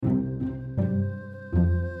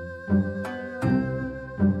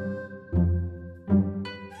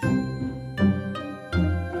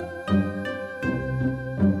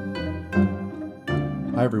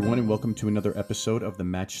everyone, and welcome to another episode of the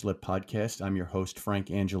Match Slip Podcast. I'm your host, Frank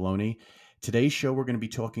Angeloni. Today's show, we're going to be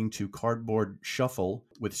talking to Cardboard Shuffle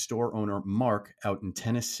with store owner Mark out in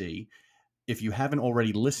Tennessee. If you haven't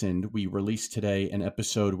already listened, we released today an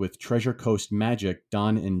episode with Treasure Coast Magic.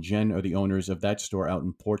 Don and Jen are the owners of that store out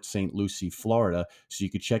in Port St. Lucie, Florida. So you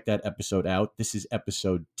could check that episode out. This is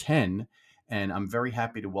episode 10, and I'm very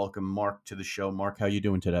happy to welcome Mark to the show. Mark, how are you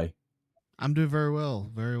doing today? I'm doing very well.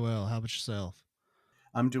 Very well. How about yourself?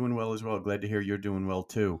 I'm doing well as well. Glad to hear you're doing well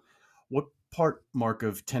too. What part, Mark,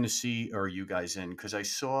 of Tennessee are you guys in? Because I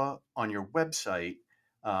saw on your website,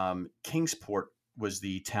 Kingsport was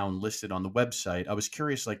the town listed on the website. I was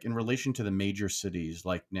curious, like in relation to the major cities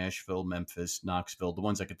like Nashville, Memphis, Knoxville, the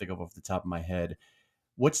ones I could think of off the top of my head,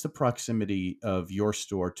 what's the proximity of your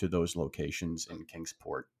store to those locations in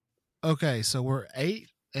Kingsport? Okay, so we're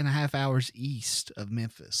 8.5 hours east of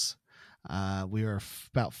Memphis. We are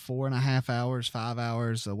about 4.5 hours, 5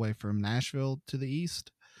 hours away from Nashville to the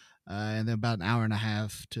east, and then about an hour and a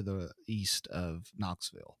half to the east of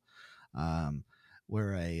Knoxville.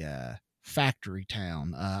 We're a factory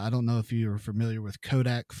town. I don't know if you're familiar with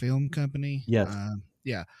Kodak Film Company. Yes.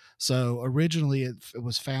 Yeah. So originally it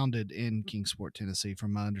was founded in Kingsport, Tennessee.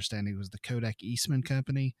 From my understanding, it was the Kodak Eastman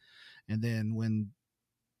Company. And then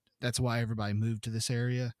that's why everybody moved to this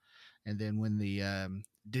area. And then when the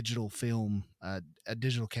digital film,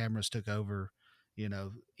 digital cameras took over,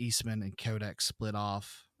 Eastman and Kodak split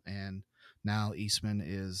off, and now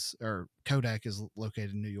Kodak is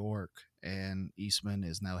located in New York, and Eastman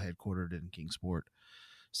is now headquartered in Kingsport.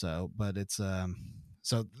 So, but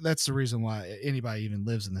so that's the reason why anybody even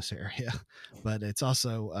lives in this area. But it's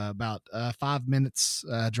also about 5 minutes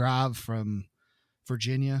drive from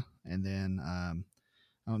Virginia, and then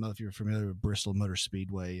I don't know if you're familiar with Bristol Motor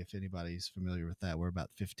Speedway. If anybody's familiar with that, we're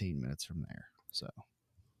about 15 minutes from there.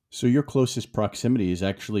 So your closest proximity is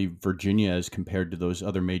actually Virginia as compared to those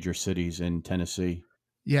other major cities in Tennessee.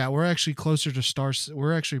 Yeah, we're actually closer to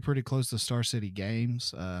We're actually pretty close to Star City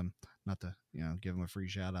Games. Not to give them a free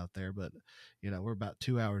shout out there, but we're about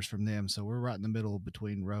 2 hours from them, so we're right in the middle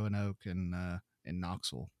between Roanoke and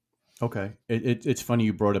Knoxville. Okay. It's funny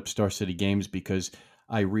you brought up Star City Games because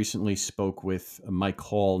I recently spoke with Mike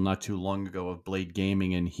Hall not too long ago of Blade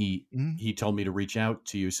Gaming, and he told me to reach out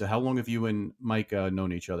to you. So how long have you and Mike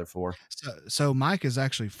known each other for? So Mike is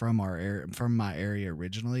actually from our area, from my area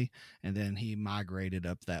originally, and then he migrated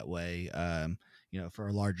up that way, for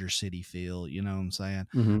a larger city feel. You know what I'm saying?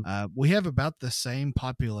 Mm-hmm. We have about the same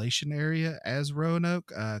population area as Roanoke,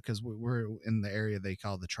 because we're in the area they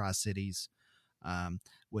call the Tri-Cities,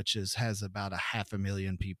 which has about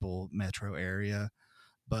 500,000 people metro area,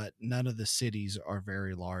 but none of the cities are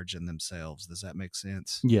very large in themselves. Does that make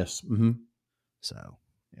sense? Yes. Mm-hmm. So,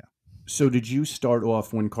 yeah. So did you start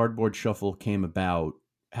off when Cardboard Shuffle came about?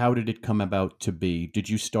 How did it come about to be? Did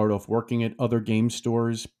you start off working at other game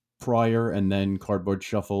stores prior, and then Cardboard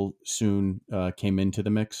Shuffle soon came into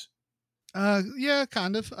the mix? Yeah,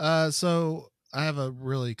 kind of. So I have a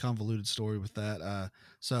really convoluted story with that.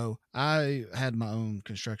 So I had my own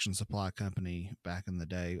construction supply company back in the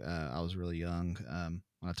day. I was really young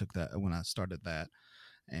when I started that,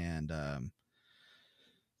 and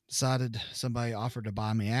decided somebody offered to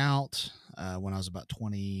buy me out when I was about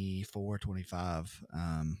 24, 25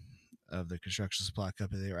 of the construction supply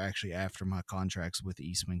company. They were actually after my contracts with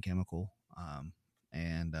Eastman Chemical,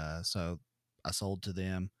 and so I sold to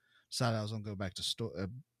them. Decided I was going to go back to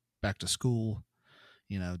school,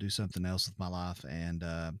 do something else with my life. And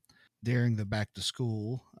during the back to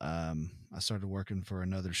school, I started working for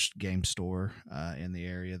another game store in the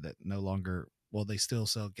area that no longer, well, they still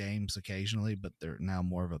sell games occasionally, but they're now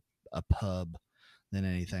more of a pub than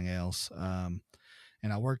anything else. And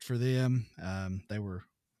I worked for them. They were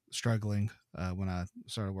struggling when I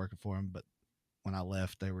started working for them, but when I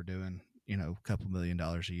left, they were doing, a couple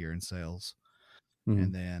 $1,000,000 a year in sales. Mm-hmm.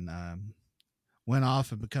 And then went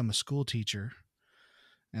off and become a school teacher,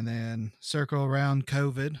 and then circle around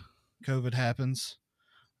COVID happens.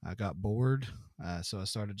 I got bored, so I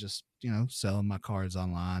started just selling my cards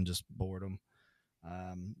online, just boredom.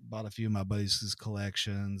 Bought a few of my buddies'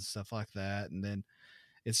 collections, stuff like that, and then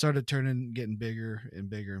it started getting bigger and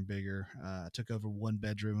bigger and bigger. I took over one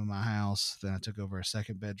bedroom in my house, then I took over a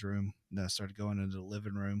second bedroom, then I started going into the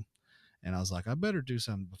living room, and I was like, I better do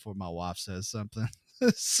something before my wife says something.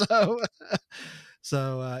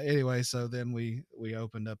 So anyway, so then we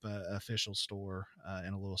opened up a official store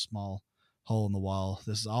in a little small hole in the wall.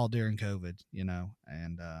 This is all during COVID,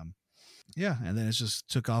 and yeah, and then it just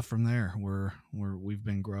took off from there. We've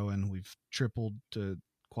been growing. We've tripled to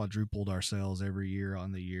quadrupled ourselves every year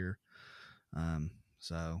on the year.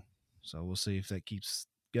 So we'll see if that keeps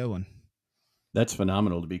going. That's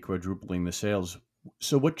phenomenal to be quadrupling the sales.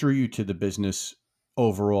 So, what drew you to the business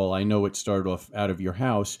overall? I know it started off out of your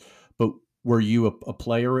house, but were you a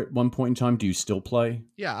player at one point in time? Do you still play?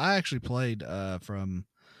 Yeah, I actually played from.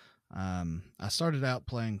 I started out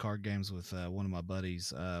playing card games with one of my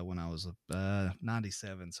buddies when I was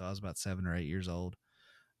 97, so I was about 7 or 8 years old,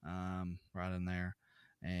 right in there.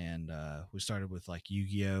 And we started with like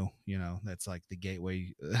Yu-Gi-Oh. You know, that's like the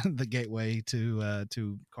gateway, the gateway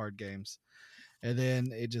to card games. And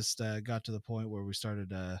then it just got to the point where we started.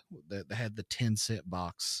 They had the 10-cent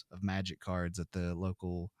box of Magic cards at the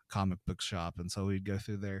local comic book shop, and so we'd go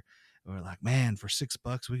through there. And we're like, man, for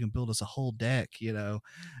 $6 we can build us a whole deck, you know.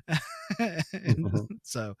 And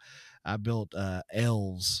so I built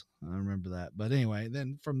elves. I remember that. But anyway,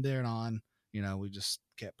 then from there on, you know, we just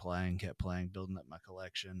kept playing, building up my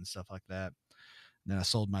collection and stuff like that. Then I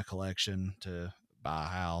sold my collection to buy a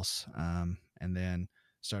house, and then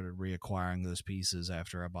started reacquiring those pieces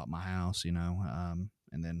after I bought my house, you know,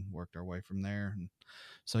 and then worked our way from there. And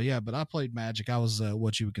so yeah, but I played Magic. I was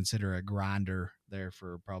what you would consider a grinder there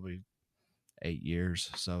for probably 8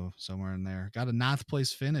 years, so somewhere in there. Got a ninth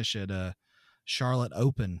place finish at a Charlotte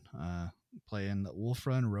Open, playing Wolf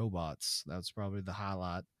Run Robots. That's probably the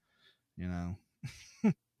highlight, you know.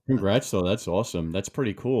 But Congrats, though. That's awesome. That's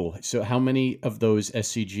pretty cool. So, how many of those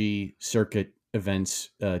SCG circuit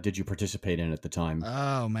events did you participate in at the time?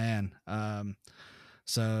 oh man,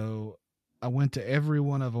 so I went to every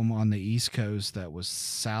one of them on the East Coast that was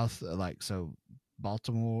south, like so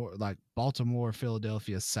Baltimore, like Baltimore,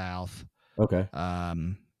 Philadelphia south, Okay.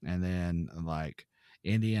 and then like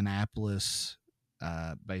Indianapolis,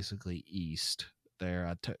 basically east.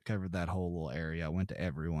 There, covered that whole little area. I went to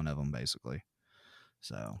every one of them basically.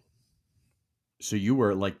 So So you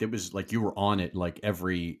were like, it was like you were on it like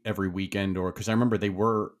every weekend, or because I remember they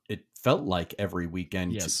were. It felt like every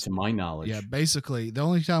weekend, yes, to my yeah, knowledge. basically the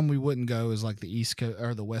only time we wouldn't go is like the East Coast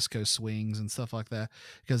or the West Coast swings and stuff like that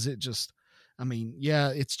because it just, I mean, yeah,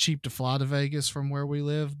 it's cheap to fly to Vegas from where we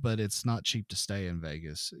live, but it's not cheap to stay in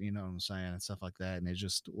Vegas. You know what I'm saying, and stuff like that. And it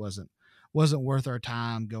just wasn't worth our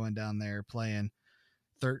time going down there playing.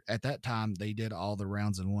 At that time, they did all the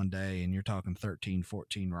rounds in one day, and you're talking 13,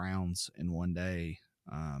 14 rounds in one day.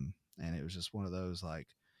 And it was just one of those like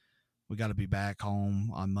we got to be back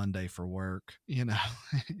home on Monday for work. You know,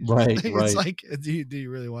 Right, it's right. like, do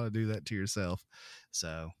you really want to do that to yourself?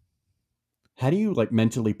 So, How do you like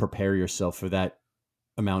mentally prepare yourself for that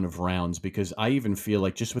amount of rounds? Because I even feel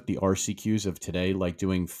like just with the RCQs of today, like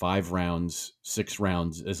doing 5 rounds, 6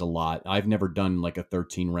 rounds is a lot. I've never done like a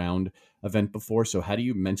 13 round event before. So how do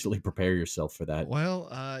you mentally prepare yourself for that? well,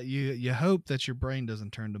 you hope that your brain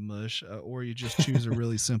doesn't turn to mush, or you just choose a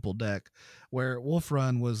really simple deck. Where Wolf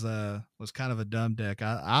Run was kind of a dumb deck.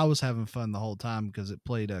 I was having fun the whole time because it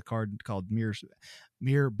played a card called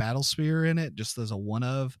Mirror Battle Sphere in it, just as a one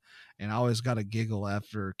of, and I always got a giggle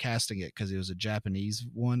after casting it because it was a Japanese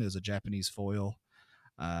one, it was a Japanese foil,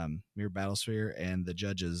 Mirror Battlesphere, and the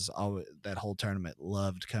judges all that whole tournament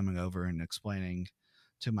loved coming over and explaining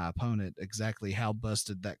to my opponent exactly how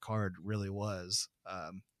busted that card really was.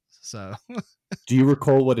 So Do you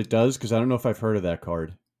recall what it does? Because I don't know if I've heard of that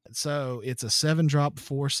card. so it's a 7-drop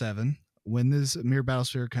 4/7. When this Mirror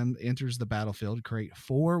Battlesphere enters the battlefield, create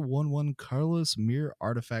 4/1/1 colorless mirror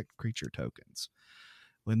artifact creature tokens.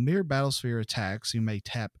 When Mirror Battlesphere attacks, you may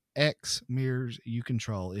tap X mirrors you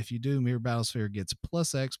control. If you do, Mirror Battlesphere gets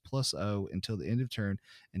plus X plus O until the end of turn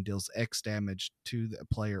and deals X damage to the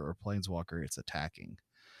player or planeswalker it's attacking.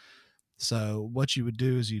 So what you would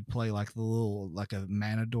do is you'd play like the little like a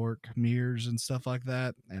mana dork mirrors and stuff like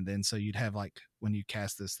that, and then so you'd have like when you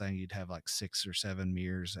cast this thing, you'd have like 6 or 7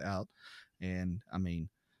 mirrors out, and I mean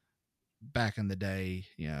back in the day,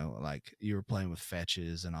 you know, like you were playing with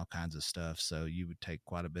fetches and all kinds of stuff. So you would take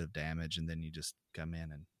quite a bit of damage and then you just come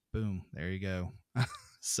in and boom, there you go.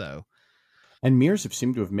 So, And Mirrors have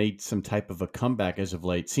seemed to have made some type of a comeback as of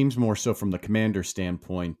late. Seems more so from the commander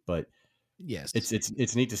standpoint, but yes.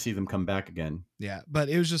 it's neat to see them come back again. Yeah. But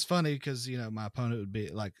it was just funny because, you know, my opponent would be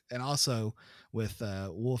like, and also with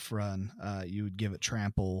Wolf Run, you would give it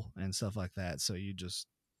trample and stuff like that. So it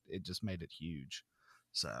just made it huge.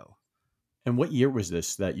 So And what year was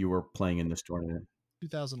this that you were playing in this tournament?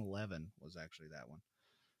 2011 was actually that one.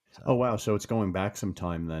 Oh So, wow, so it's going back some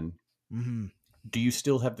time then. mm-hmm. Do you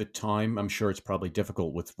still have the time? I'm sure it's probably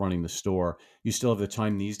difficult with running the store. You still have the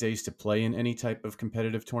time these days to play in any type of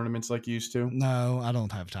competitive tournaments like you used to? No, I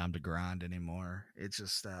don't have time to grind anymore. It's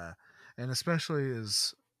just and especially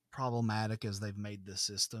as problematic as they've made the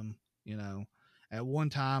system, you know. At one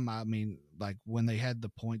time, I mean, like when they had the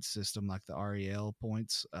point system, like the REL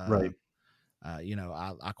points, Right.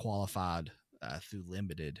 I qualified through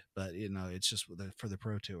limited, but it's just for the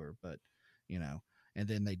pro tour. But you know, and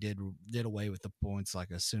then they did away with the points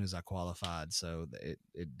like as soon as I qualified, so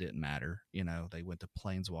it didn't matter. They went to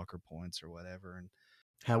planeswalker points or whatever, and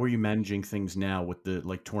How are you managing things now with the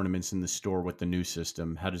like tournaments in the store with the new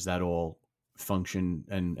system? How does that all function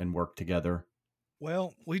and work together?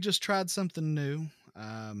 well, we just tried something new.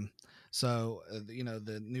 The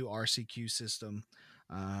new RCQ system.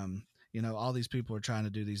 All these people are trying to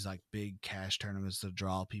do these like big cash tournaments to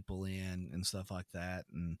draw people in and stuff like that,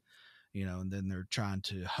 and then they're trying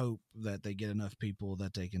to hope that they get enough people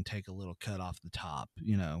that they can take a little cut off the top.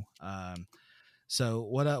 So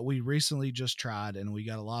what we recently just tried, and we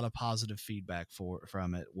got a lot of positive feedback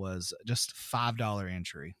from it, was just $5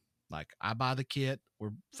 entry. Like I buy the kit,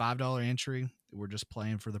 we're $5 entry. We're just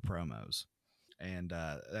playing for the promos, and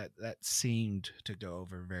that seemed to go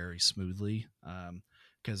over very smoothly.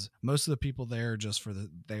 Because most of the people there are just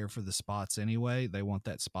there for the spots anyway. They want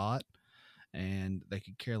that spot, and they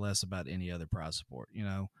could care less about any other prize support.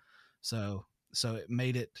 So so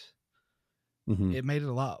Hmm. it made it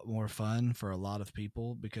a lot more fun for a lot of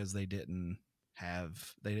people because they didn't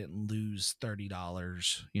lose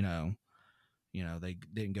 $30. They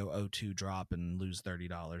didn't go 0-2 drop and lose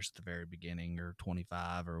 $30 at the very beginning, or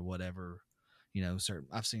 25 or whatever.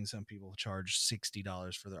 I've seen some people charge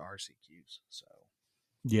 $60 for their RCQs. So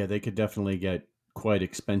Yeah, they could definitely get quite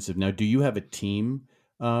expensive. Now, do you have a team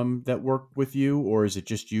that work with you, or is it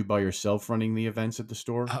just you by yourself running the events at the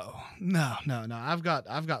store? oh no, no, no. I've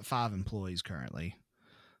got 5 employees currently.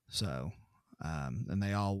 So and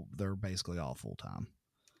they're basically all full time.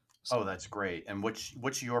 So Oh, that's great. And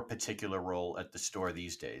what's your particular role at the store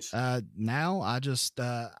these days? now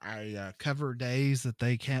I cover days that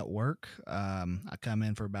they can't work. I come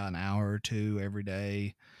in for about an hour or two every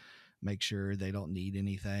day, make sure they don't need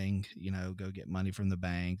anything, go get money from the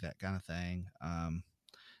bank, that kind of thing.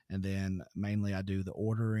 And then mainly I do the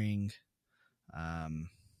ordering, um,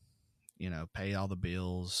 pay all the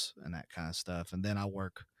bills and that kind of stuff. And then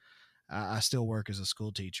I still work as a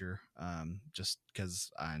school teacher, just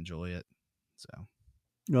because I enjoy it. So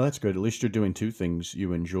No, that's good. At least you're doing two things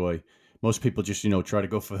you enjoy. Most people just, try to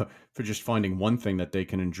go for just finding one thing that they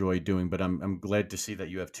can enjoy doing. But I'm glad to see that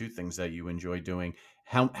you have two things that you enjoy doing.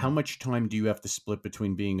 How much time do you have to split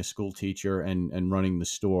between being a school teacher and running the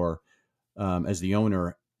store as the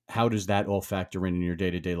owner? How does that all factor in your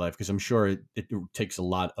day to day life? Because I'm sure it takes a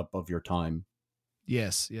lot up of your time.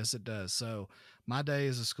 yes, yes, it does. So my day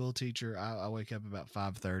as a school teacher, I wake up about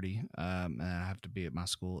 5:30, and I have to be at my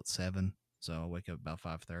school at 7. So I wake up about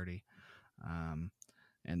 5:30, um,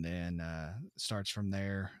 and then it starts from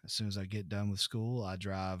there. As soon as I get done with school, I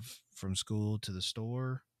drive from school to the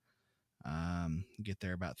store. Get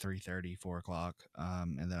there about 3:30, 4 o'clock,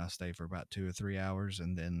 and then I stay for about 2 or 3 hours,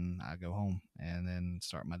 and then I go home and then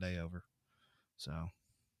start my day over. So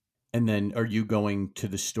And then are you going to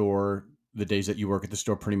the store the days that you work at the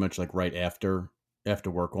store pretty much like right after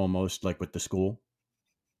work almost like with the school?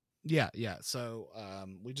 yeah, yeah. So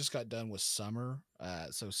we just got done with summer.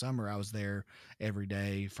 So summer, I was there every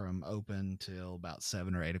day from open till about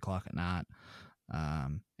 7 or 8 o'clock at night.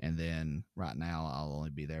 And then right now, I'll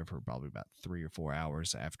only be there for probably about 3 or 4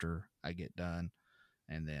 hours after I get done,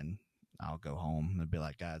 and then I'll go home and be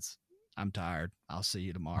like, guys, I'm tired. I'll see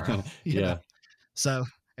you tomorrow. Yeah. So,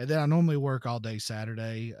 and then I normally work all day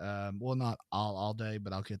Saturday. Well, not all day,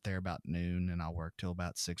 but I'll get there about noon and I'll work till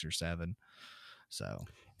about 6 or 7. So,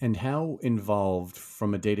 And how involved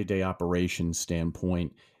from a day-to-day operations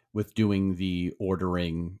standpoint with doing the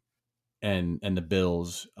ordering and the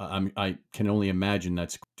bills? I can only imagine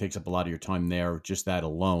that takes up a lot of your time there, just that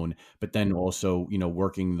alone. But then also,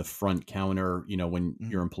 working the front counter, when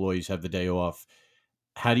mm, your employees have the day off,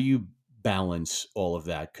 how do you balance all of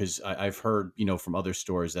that? Because I've heard, from other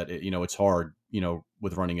stores that it's hard,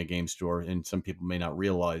 with running a game store, and some people may not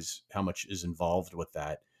realize how much is involved with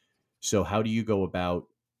that. So how do you go about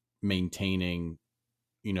maintaining,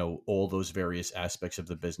 all those various aspects of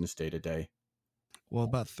the business day to day? well,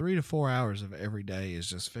 about 3 to 4 hours of every day is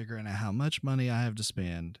just figuring out how much money I have to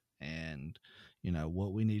spend and,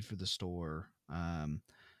 what we need for the store.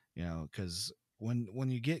 Because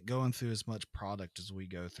when you get going through as much product as we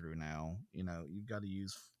go through now, you've got to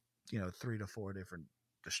use, 3 to 4 different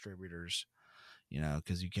distributors,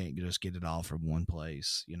 because you can't just get it all from one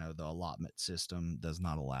place. The allotment system does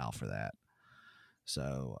not allow for that.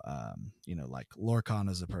 So, like Lorcana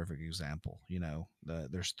is a perfect example.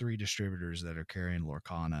 There's 3 distributors that are carrying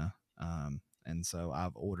Lorcana, and so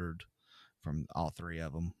I've ordered from all 3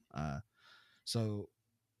 of them. So,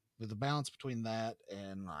 with the balance between that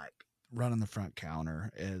and like running the front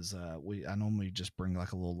counter is I normally just bring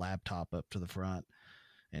like a little laptop up to the front,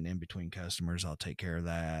 and in between customers I'll take care of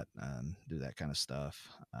that, do that kind of stuff.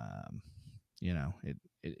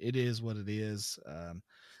 It is what it is.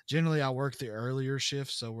 Generally I work the earlier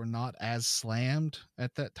shift, so we're not as slammed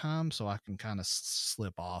at that time, so I can kind of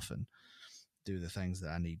slip off and do the things that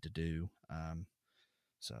I need to do.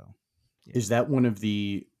 So yeah. Is that one of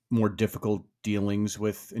the more difficult dealings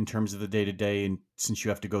with in terms of the day to day? And since you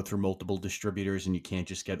have to go through multiple distributors and you can't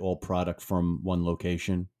just get all product from one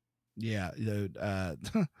location? Yeah,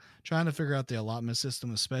 trying to figure out the allotment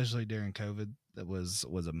system, especially during COVID, that was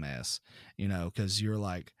a mess. Because you're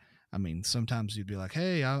like, I mean, sometimes you'd be like,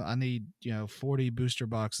 "Hey, I need 40 booster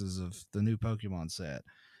boxes of the new Pokemon set,"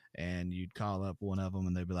 and you'd call up one of them,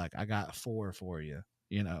 and they'd be like, "I got 4 for you."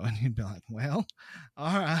 And you'd be like, "Well,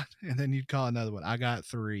 all right," and then you'd call another one, "I got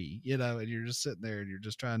 3," and you're just sitting there and you're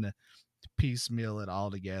just trying to piecemeal it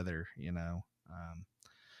all together.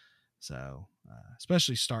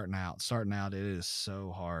 Especially starting out, it is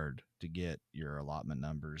so hard to get your allotment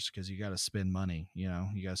numbers because you got to spend money. You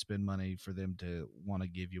got to spend money for them to want to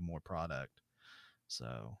give you more product.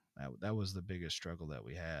 So that was the biggest struggle that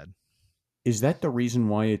we had. Is that the reason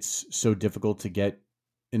why it's so difficult to get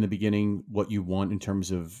in the beginning what you want in terms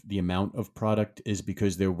of the amount of product is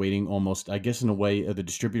because they're waiting almost, I guess, in a way, the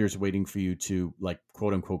distributor's waiting for you to like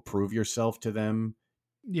quote unquote prove yourself to them?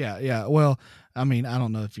 Yeah, yeah. Well, I mean, I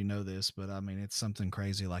don't know if you know this, but I mean, it's something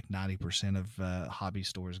crazy. Like 90% of hobby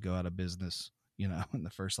stores go out of business, in the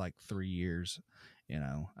first like 3 years.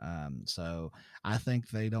 So I think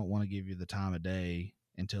they don't want to give you the time of day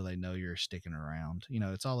until they know you're sticking around.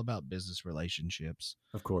 It's all about business relationships.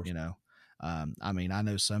 Of course. You know, I mean, I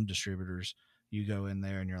know some distributors. You go in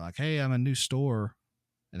there and you're like, "Hey, I'm a new store,"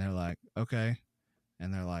 and they're like, "Okay."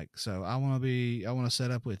 And they're like, "So I want to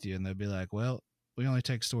set up with you," and they'll be like, "Well, we only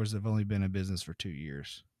take stores that have only been in business for 2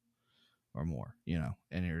 years or more,"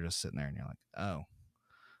 and you're just sitting there and you're like, "Oh,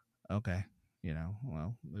 okay,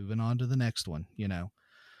 well, moving on to the next one.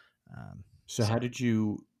 Um, So how so, did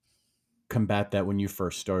you combat that when you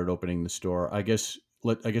first started opening the store? I guess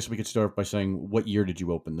we could start by saying what year did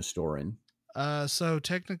you open the store in? so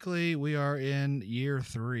technically we are in year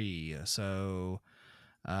 3. So,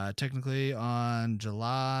 technically on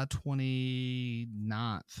July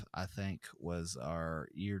 29th, I think was our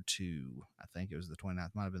year 2. I think it was the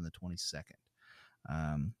 29th, might have been the 22nd.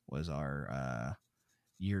 Was our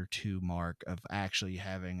year 2 mark of actually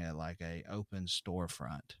having a open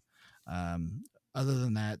storefront. Um, Other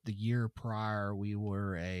than that, the year prior we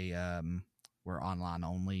we're online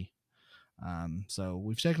only. So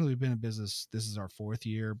we've technically been in business. This is our 4th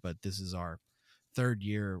year, but this is our 3rd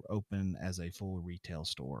year open as a full retail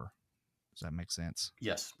store. Does that make sense?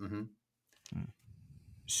 Yes. Hmm. Hmm.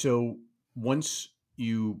 So once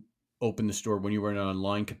you opened the store, when you were in an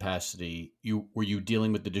online capacity, you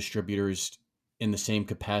dealing with the distributors in the same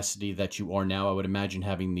capacity that you are now? I would imagine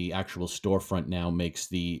having the actual storefront now makes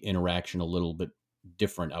the interaction a little bit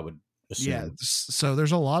different, I would Yeah. assume. So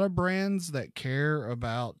there's a lot of brands that care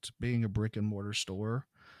about being a brick and mortar store.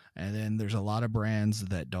 And then there's a lot of brands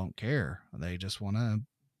that don't care. They just want to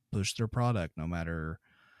push their product no matter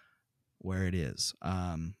where it is.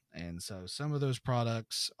 And so some of those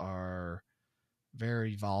products are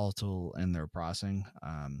very volatile in their pricing.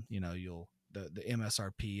 You'll the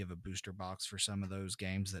MSRP of a booster box for some of those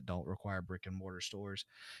games that don't require brick and mortar stores,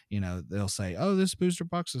 they'll say, "Oh, this booster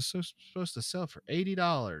box is supposed to sell for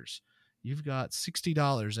 $80. You've got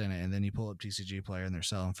 $60 in it," and then you pull up TCG Player and they're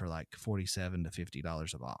selling for like $47 to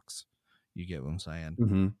 $50 a box. You get what I'm saying?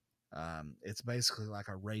 Hmm. It's basically like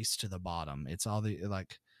a race to the bottom. It's all the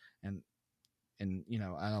like, and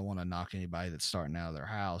I don't want to knock anybody that's starting out of their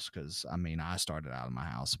house because I mean I started out of my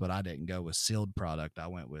house, but I didn't go with sealed product. I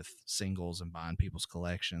went with singles and buying people's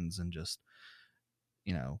collections and just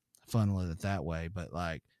you know funneling it that way. But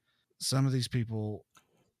like some of these people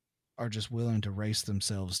are just willing to race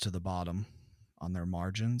themselves to the bottom on their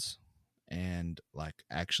margins and like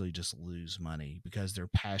actually just lose money because they're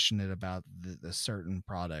passionate about the certain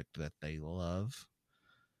product that they love,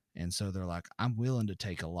 and so they're like, I'm willing to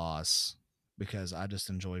take a loss because I just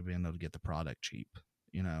enjoy being able to get the product cheap,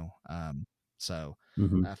 you know? So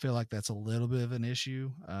Hmm. I feel like that's a little bit of an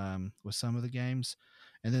issue with some of the games.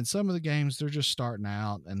 And then some of the games, they're just starting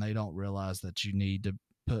out and they don't realize that you need to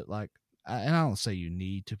put and I don't say you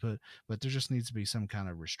need to put, but there just needs to be some kind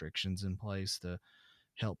of restrictions in place to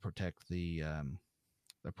help protect the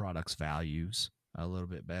product's values a little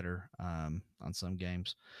bit better on some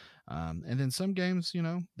games. And then some games,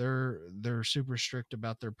 they're super strict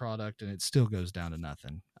about their product, and it still goes down to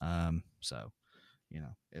nothing. So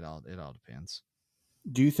it all depends.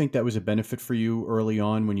 Do you think that was a benefit for you early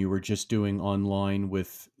on when you were just doing online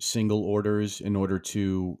with single orders in order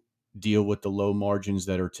to deal with the low margins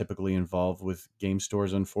that are typically involved with game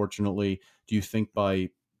stores, unfortunately? Do you think by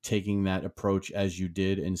taking that approach as you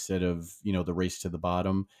did instead of, the race to the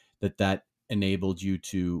bottom, that enabled you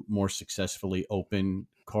to more successfully open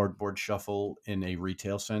Cardboard Shuffle in a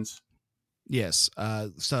retail sense? Yes.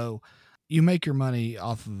 So you make your money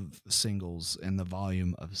off of singles and the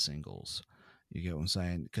volume of singles. You get what I'm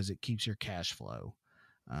saying? Because it keeps your cash flow.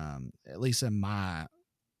 At least in my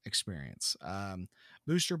experience.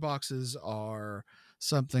 Booster boxes are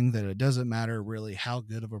something that it doesn't matter really how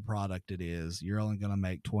good of a product it is. You're only going to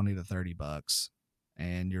make 20 to 30 bucks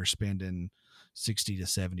and you're spending 60 to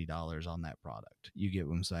 $70 on that product. You get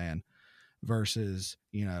what I'm saying? Versus,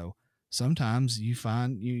 sometimes you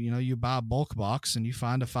find you buy a bulk box and you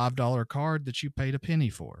find a $5 card that you paid a penny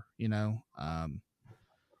for,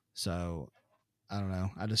 so I don't know.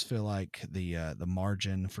 I just feel like the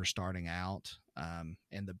margin for starting out, and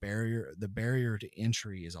the barrier to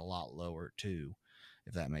entry is a lot lower too,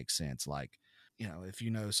 if that makes sense. Like,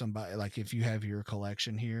 if somebody, like if you have your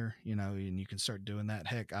collection here, and you can start doing that.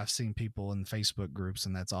 Heck, I've seen people in Facebook groups,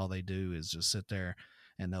 and that's all they do is just sit there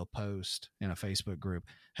and they'll post in a Facebook group,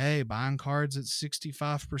 "Hey, buying cards at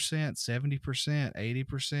 65%, 70%,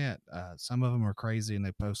 80%." Some of them are crazy, and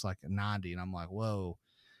they post like 90, and I'm like, whoa,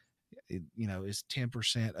 is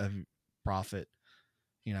 10% of profit,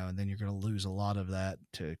 and then you're going to lose a lot of that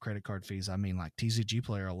to credit card fees. I mean, like TCG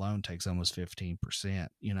Player alone takes almost 15%,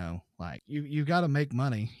 like you got to make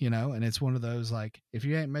money, and it's one of those, like, if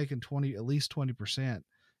you ain't making at least 20%,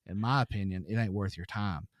 in my opinion, it ain't worth your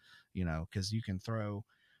time, because you can throw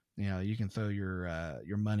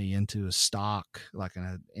your money into a stock like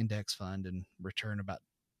an index fund and return about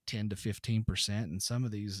 10 to 15%. And some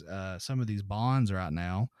of these bonds are out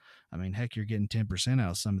now. I mean, heck, you're getting 10%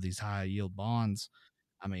 out of some of these high yield bonds.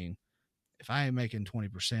 I mean, if I ain't making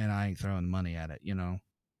 20%, I ain't throwing money at it.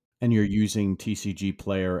 And you're using TCG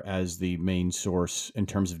Player as the main source in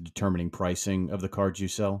terms of determining pricing of the cards you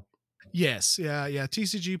sell? Yes, yeah.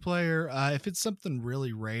 TCG Player. If it's something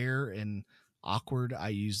really rare and awkward, I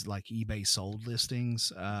use like eBay sold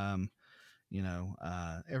listings.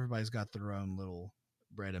 Everybody's got their own little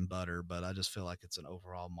bread and butter, but I just feel like it's an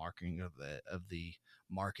overall marketing of the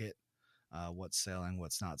market, what's selling,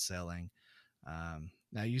 what's not selling.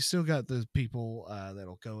 Now you still got the people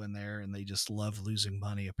that'll go in there and they just love losing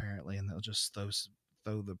money apparently, and they'll just throw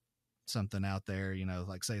the something out there,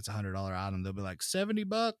 like say it's $100 item, they'll be like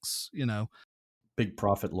 $70. Big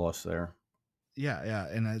profit loss there. Yeah,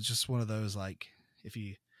 and it's just one of those, like, if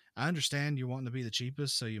you I understand you're wanting to be the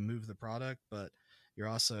cheapest, so you move the product, but you're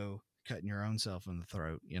also cutting your own self in the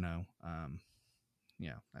throat.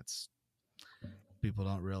 Yeah, that's people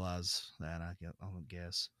don't realize that. I don't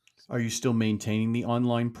guess. Are you still maintaining the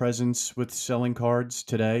online presence with selling cards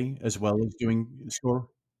today as well as doing store?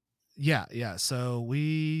 Yeah. So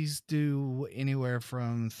we do anywhere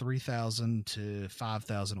from 3,000 to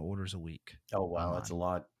 5,000 orders a week Oh, wow, that's a online.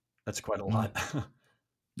 lot. That's quite a Mhm. lot.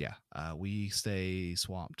 Yeah, we stay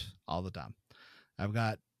swamped all the time. I've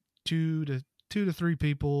got two to three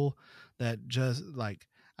people that just like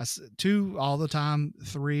two all the time,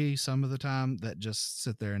 three some of the time that just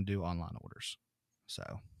sit there and do online orders.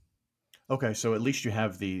 So Okay, so at least you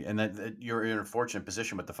have and that you're in a fortunate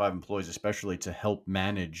position with the 5 employees, especially to help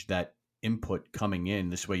manage that input coming in.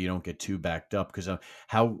 This way, you don't get too backed up. Because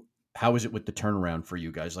how how is it with the turnaround for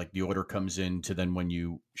you guys? Like the order comes in to then when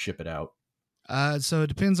you ship it out. so it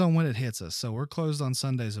depends on when it hits us. So we're closed on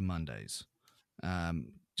Sundays and Mondays.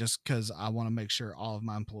 Just because I want to make sure all of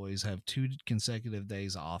my employees have 2 consecutive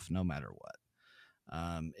days off, no matter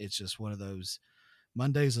what. It's just one of those.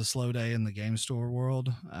 Monday's a slow day in the game store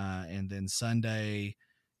world, and then Sunday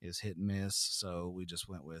is hit and miss. So we just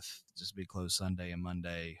went with just be closed Sunday and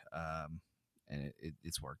Monday, and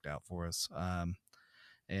it's worked out for us.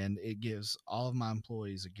 And it gives all of my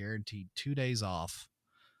employees a guaranteed 2 days off,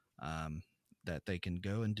 um, that they can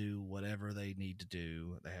go and do whatever they need to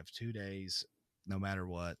do. They have 2 days, no matter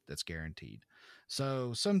what. That's guaranteed.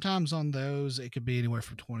 So sometimes on those, it could be anywhere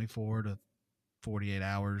from 24 to 48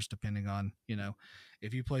 hours, depending on,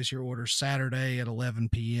 if you place your order Saturday at 11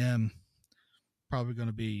 p.m., probably going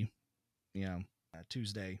to be,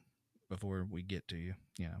 Tuesday before we get to you.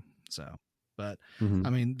 So, but I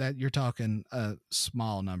Hmm. mean, that you're talking a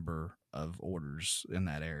small number of orders in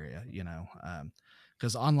that area,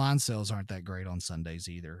 because online sales aren't that great on Sundays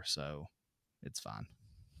either. So it's fine.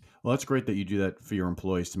 Well, that's great that you do that for your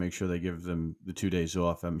employees to make sure they give them the 2 days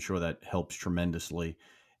off. I'm sure that helps tremendously.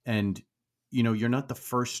 And you're not the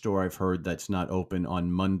first store I've heard that's not open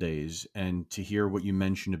on Mondays. And to hear what you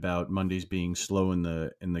mentioned about Mondays being slow in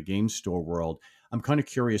the game store world, I'm kind of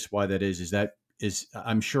curious why that is.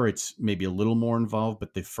 I'm sure it's maybe a little more involved,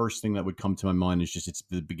 but the first thing that would come to my mind is just it's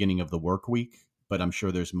the beginning of the work week. But I'm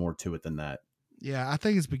sure there's more to it than that. Yeah, I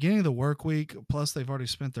think it's beginning of the work week. Plus, they've already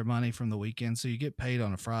spent their money from the weekend, so you get paid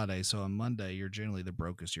on a Friday. So on Monday, you're generally the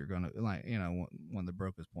brokest. You're gonna like, one of the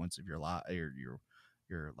brokest points of your life,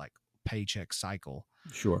 your like paycheck cycle.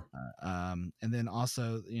 Sure. And then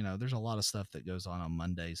also, there's a lot of stuff that goes on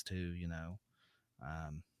Mondays too.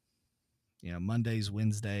 Um, Mondays,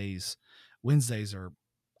 Wednesdays are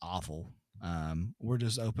awful. We're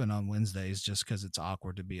just open on Wednesdays just because it's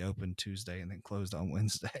awkward to be open Tuesday and then closed on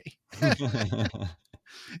Wednesday.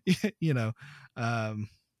 you know, um,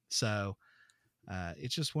 so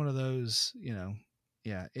it's just one of those.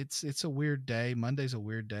 Yeah, it's a weird day. Monday's a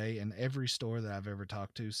weird day, and every store that I've ever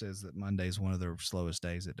talked to says that Monday's one of their slowest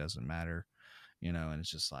days. It doesn't matter, and it's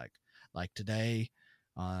just like today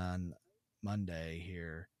on Monday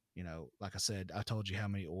here, like I said, I told you how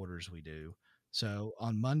many orders we do. So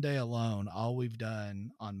on Monday alone, all we've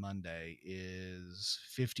done on Monday is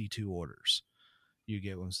 52 orders. You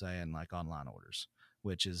get what I'm saying? Like online orders,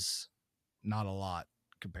 which is not a lot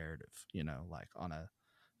comparative, like on a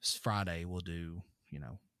Friday, we'll do,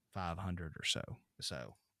 500 or so.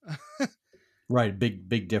 So, Right.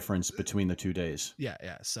 Big difference between the 2 days. yeah.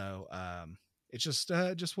 Yeah. So, it's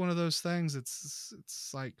just one of those things. It's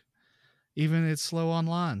like, even it's slow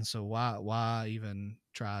online. So why even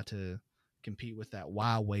try to compete with that?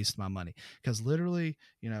 Why waste my money? Because literally,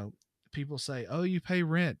 people say, oh, you pay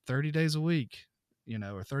rent 30 days a week,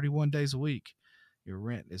 or 31 days a week. Your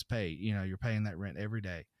rent is paid. You're paying that rent every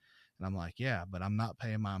day. And I'm like, yeah, but I'm not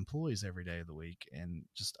paying my employees every day of the week. And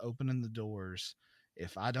just opening the doors.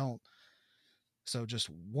 If I don't, so just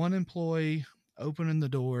one employee opening the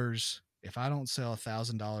doors. If I don't sell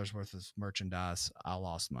 $1,000 worth of merchandise, I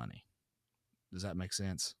lost money. Does that make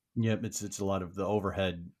sense? Yep. It's a lot of the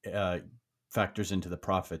overhead factors into the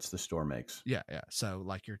profits the store makes. Yeah, yeah. So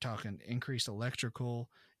like you're talking increased electrical,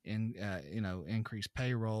 increased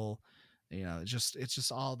payroll, it's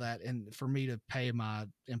just all that. And for me to pay my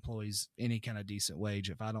employees any kind of decent wage,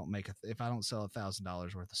 if I don't sell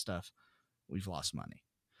 $1,000 worth of stuff, we've lost money.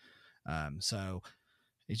 So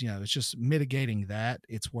it's just mitigating that.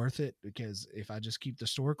 It's worth it because if I just keep the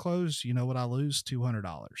store closed, you know what I lose?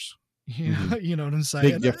 $200. You know what I'm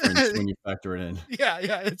saying? Big difference when you factor it in. Yeah,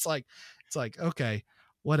 yeah. It's like okay,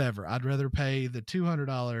 whatever. I'd rather pay the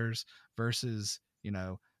 $200 versus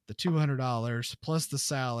the $200 plus the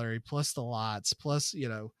salary plus the lots plus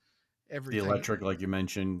The everything. electric, like you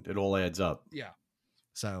mentioned, it all adds up. Yeah.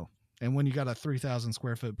 So, and when you got a 3,000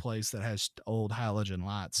 square foot place that has old halogen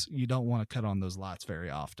lights, you don't want to cut on those lights very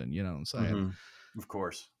often. You know what I'm saying? Mm-hmm. Of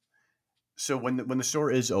course. So when the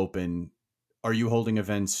store is open, are you holding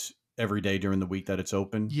events every day during the week that it's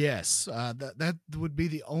open? Yes, that would be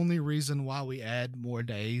the only reason why we add more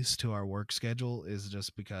days to our work schedule is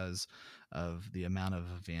just because of the amount of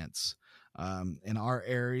events. In our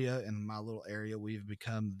area, in my little area, we've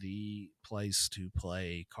become the place to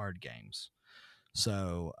play card games.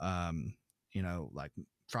 So, like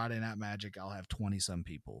Friday Night Magic, I'll have 20 some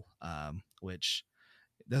people, which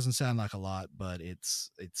doesn't sound like a lot, but it's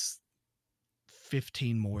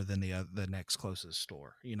 15 more than the next closest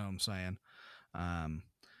store. You know what I'm saying? Um,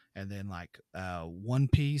 and then like One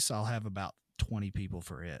Piece, I'll have about 20 people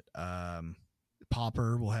for it.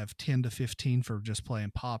 Pauper will have 10 to 15 for just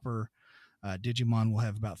playing Pauper. Digimon will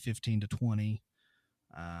have about 15 to 20.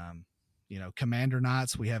 Commander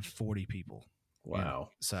Nights, we have 40 people. Wow.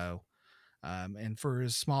 So, and for a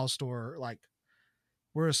small store, like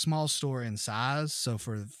we're a small store in size. So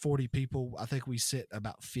for 40 people, I think we sit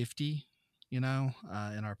about 50, in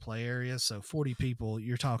our play area. So 40 people,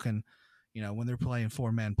 you're talking, when they're playing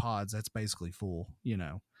 4-man pods, that's basically full,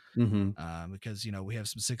 Mm-hmm. because, we have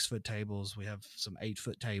some 6-foot tables, we have some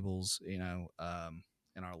 8-foot tables, in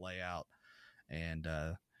our layout. And,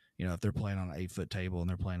 if they're playing on an 8-foot table and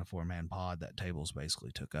they're playing a 4-man pod, that table's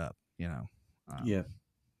basically took up, Yeah.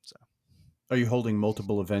 So Are you holding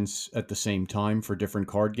multiple events at the same time for different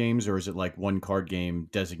card games, or is it like one card game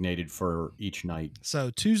designated for each night?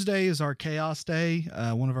 So Tuesday is our chaos day,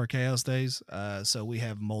 one of our chaos days. So we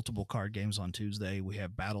have multiple card games on Tuesday. We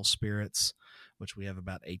have Battle Spirits, which we have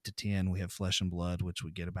about 8 to 10. We have Flesh and Blood, which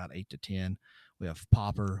we get about 8 to 10. We have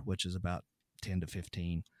Pauper, which is about 10 to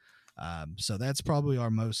 15. So that's probably our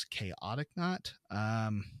most chaotic night.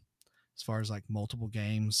 As far as like multiple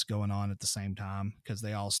games going on at the same time, because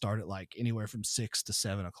they all start at like anywhere from 6 to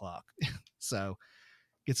 7 o'clock. So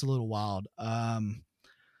it gets a little wild.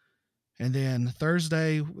 And then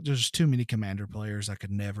Thursday, there's too many Commander players. I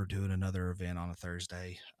could never do another event on a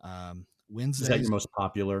Thursday. Is that Wednesdays, your most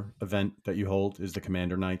popular event that you hold? Is the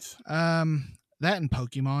Commander Nights? that and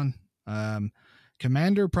Pokemon.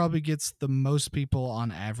 Commander probably gets the most people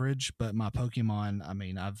on average, but my Pokemon, I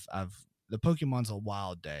mean, I've the Pokemon's a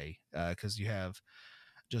wild day because you have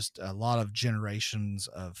just a lot of generations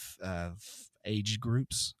of age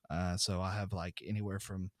groups. So I have like anywhere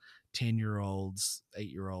from 10-year-olds,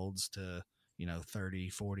 8-year-olds to 30,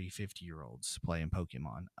 40, 50-year-olds playing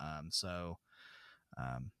Pokemon. So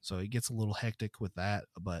it gets a little hectic with that,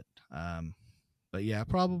 but yeah,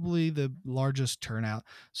 probably the largest turnout.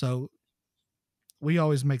 So we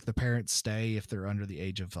always make the parents stay if they're under the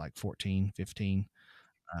age of like 14, 15,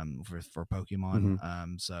 for Pokemon.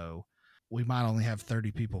 Hmm. So we might only have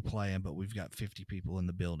 30 people playing, but we've got 50 people in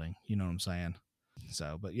the building. You know what I'm saying?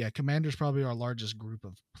 So, but yeah, Commander's probably our largest group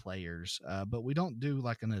of players. But we don't do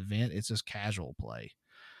like an event; it's just casual play.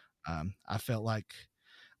 I felt like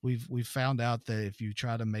we've found out that if you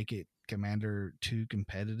try to make it Commander too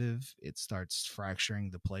competitive, it starts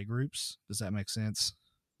fracturing the play groups. Does that make sense?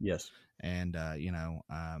 Yes. And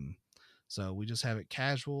so we just have it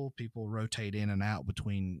casual. People rotate in and out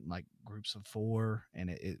between like groups of four, and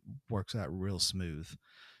it works out real smooth.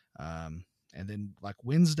 um, and then like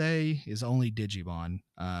Wednesday is only Digimon,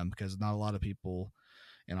 because not a lot of people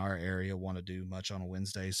in our area want to do much on a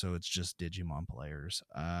Wednesday, so it's just Digimon players.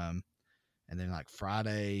 And then like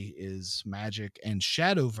Friday is Magic and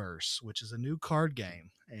Shadowverse, which is a new card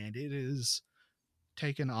game, and it is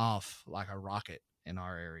taken off like a rocket in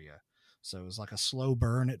our area. So it was like a slow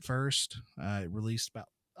burn at first. It released about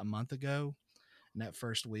a month ago. And that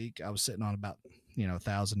first week, I was sitting on about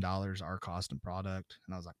 $1,000 our cost and product,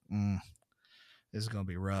 and I was like, this is gonna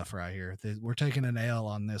be rough right here. We're taking an L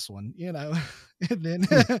on this one, and then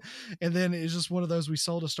and then it's just one of those. We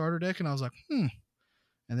sold a starter deck, and I was like, and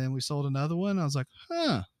then we sold another one. I was like,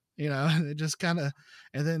 and it just kind of,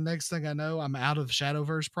 and then next thing I know, I'm out of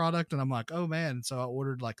Shadowverse product, and I'm like, oh man. So I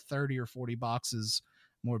ordered like 30 or 40 boxes,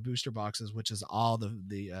 more booster boxes, which is all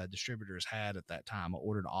the distributors had at that time. I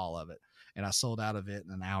ordered all of it, and I sold out of it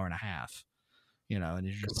in an hour and a half. And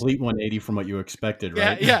you're just, Complete 180 from what you expected, yeah,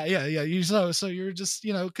 right? yeah. So you're just,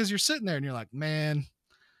 because you're sitting there and you're like, man,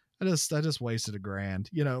 I just wasted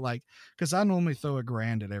 $1,000, like, because I normally throw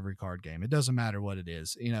 $1,000 at every card game. It doesn't matter what it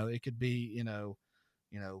is. It could be,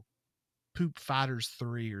 Poop Fighters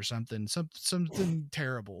 3 or something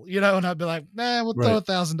terrible, and I'd be like, nah, we'll throw Right.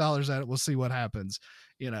 $1,000 at it. We'll see what happens,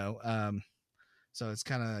 you know. So it's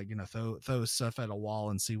kind of, throw stuff at a wall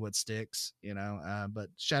and see what sticks, but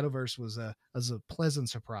Shadowverse was a pleasant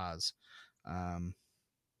surprise. Um,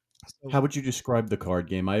 so How would you describe the card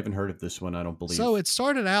game? I haven't heard of this one, I don't So believe. it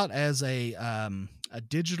started out as a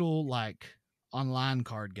digital like online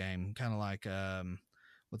card game, kind of like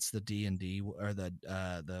what's the D&D or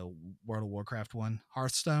the World of Warcraft one,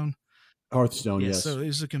 Hearthstone. Hearthstone, Yeah, yes. so it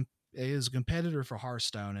is a competitor for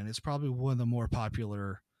Hearthstone, and it's probably one of the more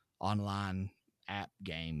popular online app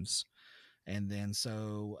games. And then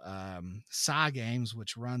so Games,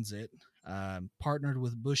 which runs it, partnered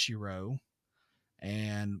with Bushiroad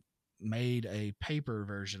and made a paper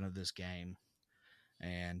version of this game,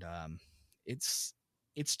 and it's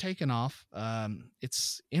it's taken off.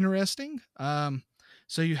 It's interesting.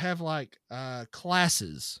 So you have like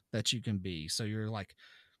classes that you can be. So you're like,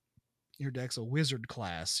 your deck's a wizard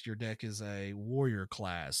class, your deck is a warrior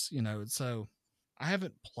class. So I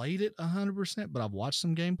haven't played it 100%, but I've watched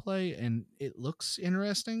some gameplay and it looks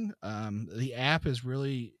interesting. The app is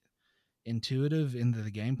really intuitive into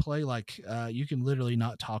the gameplay. Like you can literally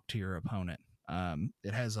not talk to your opponent.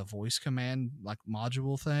 It has a voice command like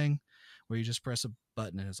module thing where you just press a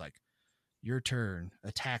button and it's like your turn,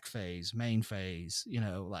 attack phase, main phase.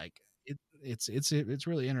 Like it's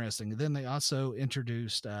really interesting. Then they also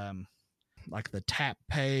introduced like the tap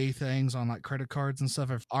pay things on like credit cards and stuff.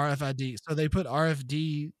 RFID. So they put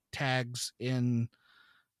RFD tags in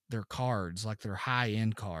their cards, like their high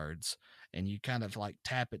end cards, and you kind of like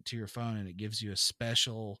tap it to your phone and it gives you a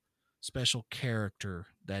special character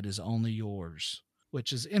that is only yours,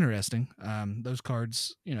 which is interesting. Those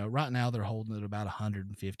cards, right now they're holding at about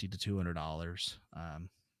 $150 to $200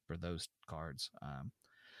 for those cards.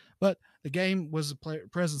 But the game was a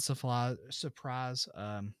pleasant surprise.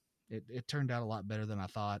 It turned out a lot better than I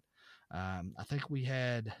thought. I think we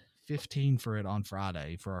had 15 for it on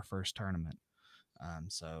Friday for our first tournament.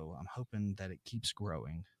 So I'm hoping that it keeps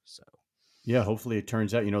growing. So Yeah, hopefully it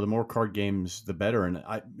turns out, the more card games, the better. And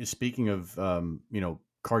speaking of,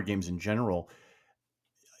 card games in general,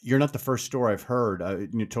 you're not the first store I've heard.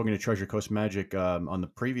 Talking to Treasure Coast Magic on the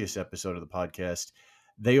previous episode of the podcast,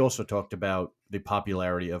 they also talked about the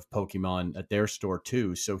popularity of Pokemon at their store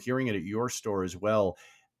too. So hearing it at your store as well,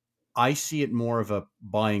 I see it more of a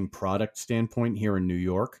buying product standpoint here in New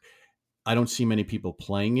York. I don't see many people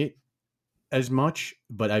playing it as much,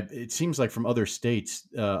 but it seems like from other states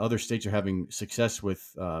are having success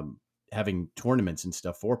with having tournaments and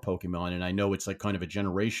stuff for Pokemon. And I know it's like kind of a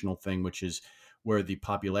generational thing, which is where the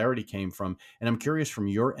popularity came from. And I'm curious from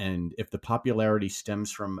your end if the popularity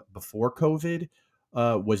stems from before COVID.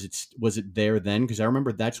 Was it there then? Because I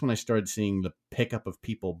remember that's when I started seeing the pickup of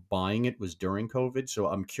people buying it was during COVID. So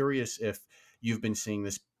I'm curious if you've been seeing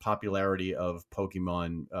this popularity of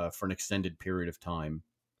Pokemon for an extended period of time.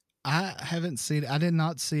 I haven't seen I did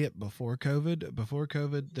not see it before COVID. Before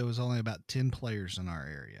COVID, there was only about 10 players in our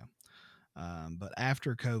area. But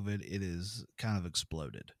after COVID, it is kind of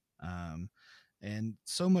exploded. Um, and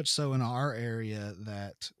so much so in our area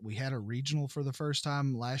that we had a regional for the first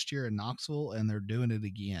time last year in Knoxville, and they're doing it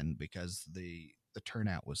again because the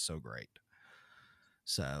turnout was so great.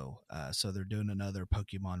 So they're doing another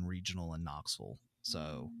Pokemon regional in Knoxville.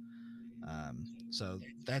 So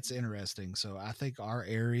that's interesting. So I think our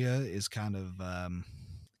area is kind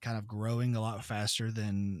of growing a lot faster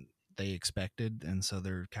than they expected, and so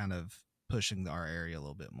they're kind of pushing our area a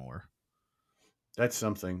little bit more. That's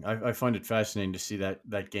something. I find it fascinating to see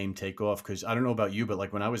that game take off because I don't know about you, but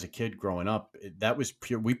like when I was a kid growing up, that was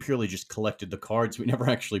pure. We purely just collected the cards. We never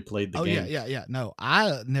actually played the Oh yeah, game. yeah, yeah. No,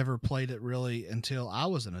 I never played it really until I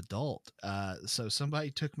was an adult. So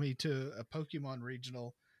somebody took me to a Pokemon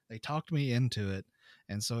regional. They talked me into it,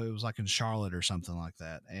 and so it was like in Charlotte or something like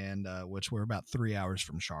that, and which we're about 3 hours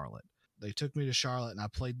from Charlotte. They took me to Charlotte, and I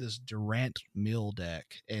played this Durant Mill deck,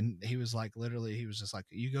 and he was like, literally, he was just like,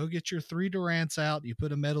 "You go get your 3 Durants out, you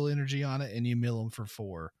put a Metal Energy on it, and you mill them for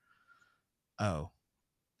 4." Oh,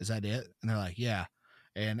 is that it? And they're like, yeah.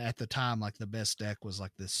 And at the time, like the best deck was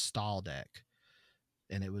like this stall deck,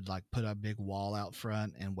 and it would like put a big wall out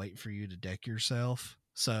front and wait for you to deck yourself.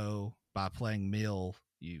 So by playing mill,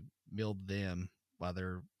 you milled them while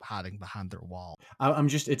they're hiding behind their wall. I'm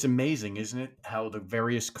just, it's amazing, isn't it? How the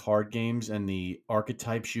various card games and the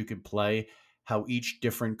archetypes you could play, how each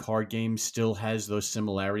different card game still has those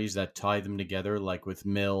similarities that tie them together, like with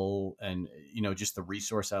Mill and, just the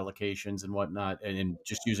resource allocations and whatnot, and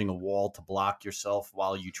just using a wall to block yourself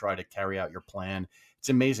while you try to carry out your plan. It's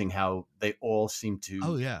amazing how they all seem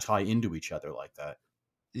Oh to yeah. tie into each other like that.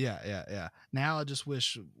 Yeah, yeah, yeah. Now I just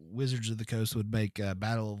wish Wizards of the Coast would make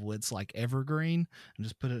Battle of Wits like evergreen and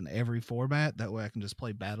just put it in every format. That way I can just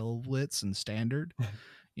play Battle of Wits and standard,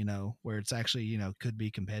 where it's actually, could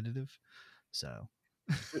be competitive. So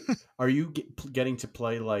Are you getting to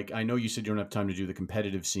play, like, I know you said you don't have time to do the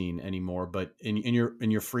competitive scene anymore, but in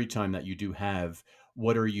your free time that you do have,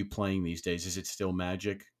 what are you playing these days? Is it still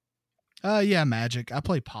Magic? yeah, Magic. I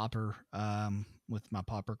play Popper with my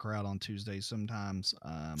Popper crowd on Tuesdays sometimes.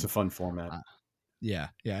 It's a fun format. I, yeah,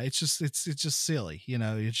 yeah. It's just silly,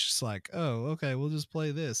 It's just like, oh, okay, we'll just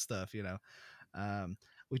play this stuff, Um,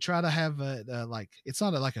 we try to have like it's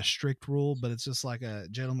not like a strict rule, but it's just like a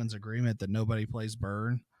gentleman's agreement that nobody plays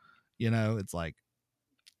Burn. It's like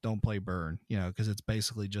don't play Burn, because it's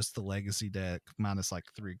basically just the legacy deck minus like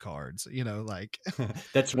 3 cards, like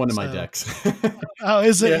That's one of my so. decks. Oh,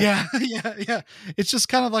 is it? Yeah. Yeah, yeah, yeah. It's just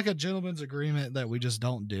kind of like a gentleman's agreement that we just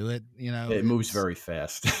don't do it. It moves It's very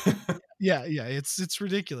fast. yeah, yeah. It's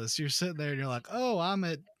ridiculous. You're sitting there and you're like, oh, I'm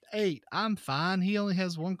at 8. I'm fine. He only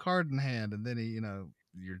has 1 card in hand, and then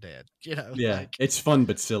you're dead. Yeah, Like it's fun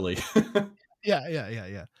but silly. yeah, yeah,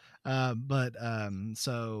 yeah, yeah. But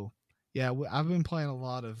so yeah, I've been playing a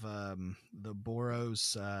lot of the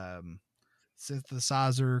Boros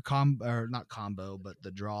synthesizer or not combo, but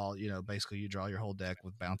the draw. Basically you draw your whole deck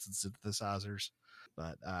with bouncing synthesizers.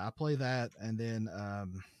 But I play that, and then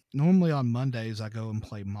normally on Mondays I go and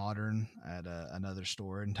play Modern at another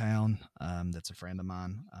store in town. That's a friend of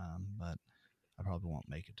mine, but I probably won't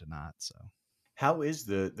make it tonight. So How is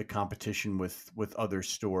the competition with other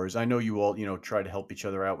stores? I know you all, try to help each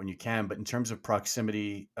other out when you can, but in terms of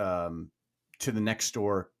proximity to the next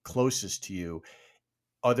store closest to you,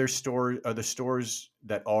 are the stores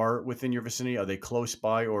that are within your vicinity, are they close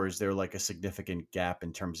by, or is there like a significant gap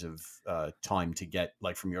in terms of time to get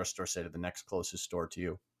like from your store, say, to the next closest store to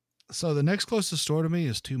you? so the next closest store to me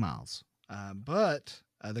is 2 miles, but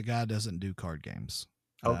the guy doesn't do card games.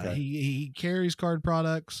 Okay. He carries card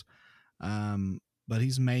products, um, but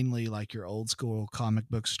he's mainly like your old school comic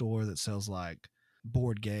book store that sells like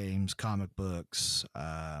board games, comic books,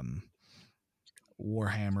 Warhammer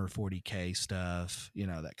 40K stuff,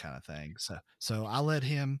 that kind of thing. So I let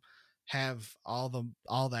him have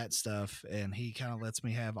all that stuff, and he kind of lets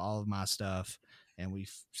me have all of my stuff. and we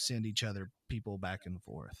send each other people back and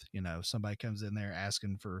forth. Somebody comes in there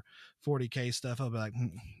asking for 40K stuff, I'll be like,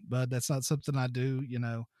 bud, that's not something I do. You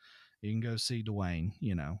can go see Dwayne.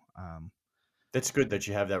 That's good that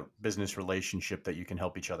you have that business relationship that you can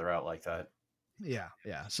help each other out like that. Yeah.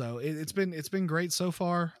 So it's been great so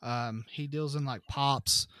far. He deals in like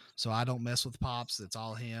pops, so I don't mess with pops. It's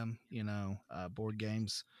all him. Board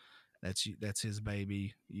games. That's his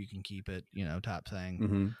baby. You can keep it. Type thing.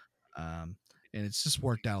 Hmm. Um, and it's just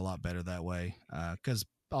worked out a lot better that way. Because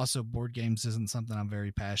also board games isn't something I'm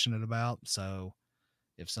very passionate about. So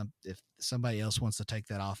if somebody else wants to take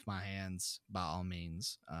that off my hands, by all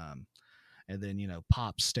means. And then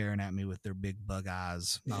pops staring at me with their big bug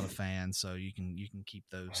eyes, not a fan, so you can keep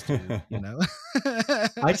those too.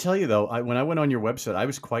 I tell you though, when I went on your website, I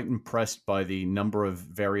was quite impressed by the number of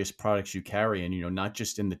various products you carry, and not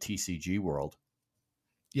just in the TCG world.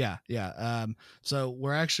 Yeah. So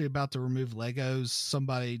we're actually about to remove Legos.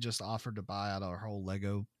 Somebody just offered to buy out our whole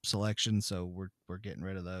Lego selection, so we're getting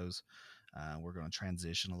rid of those. We're going to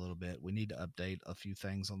transition a little bit. We need to update a few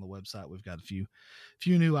things on the website. We've got a few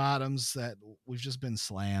new items that we've just been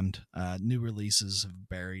slammed. New releases have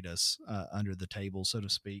buried us under the table, so to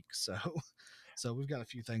speak. So we've got a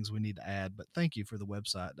few things we need to add. But thank you for the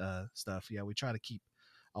website stuff. Yeah, we try to keep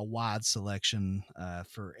a wide selection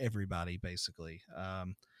for everybody, basically.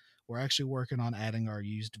 We're actually working on adding our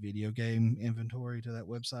used video game inventory to that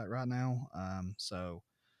website right now. So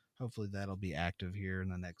hopefully that'll be active here in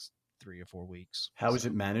the next 3 or 4 weeks. How is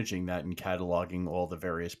it managing that and cataloging all the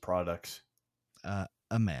various products? A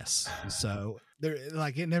mess. So there,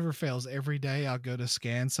 like, it never fails. Every day I'll go to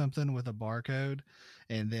scan something with a barcode,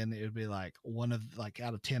 and then it would be like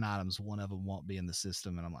out of 10 items, one of them won't be in the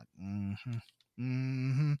system, and I'm like,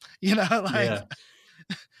 like, Yeah.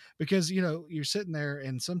 because you're sitting there,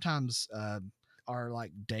 and sometimes our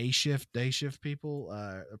like day shift people,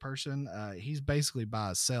 a person, he's basically by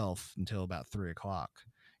himself until about 3 o'clock.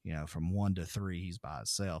 From 1 to 3, he's by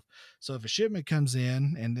himself. So if a shipment comes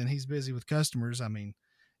in and then he's busy with customers, I mean,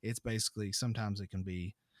 it's basically, sometimes it can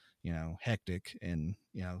be hectic, and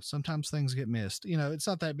sometimes things get missed. It's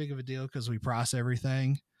not that big of a deal because we price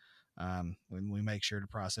everything. When we make sure to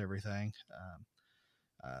price everything,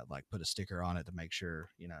 like put a sticker on it to make sure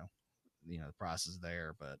the price is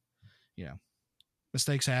there. But you know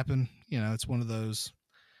mistakes happen. It's one of those,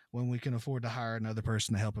 when we can afford to hire another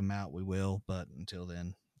person to help him out, we will, but until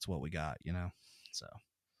then, it's what we got. So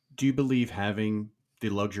Do you believe having the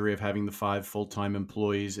luxury of having the 5 full-time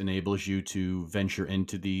employees enables you to venture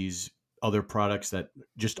into these other products that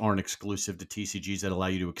just aren't exclusive to TCGs, that allow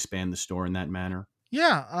you to expand the store in that manner?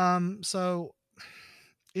 yeah, so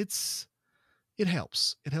it's it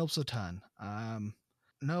helps a ton.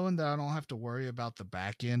 Knowing that I don't have to worry about the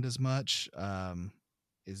back end as much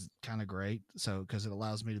is kind of great. So, because it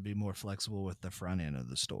allows me to be more flexible with the front end of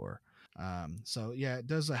the store. So yeah, it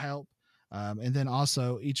does help. And then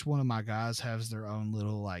also, each one of my guys has their own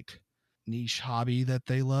little like niche hobby that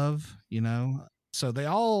they love. So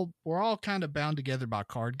we're all kind of bound together by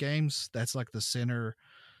card games. That's like the center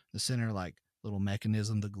like little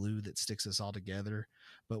mechanism, the glue that sticks us all together.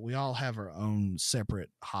 But we all have our own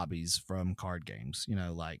separate hobbies from card games.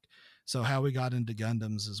 Like, so how we got into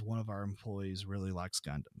Gundams is one of our employees really likes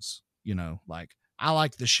Gundams. Like, I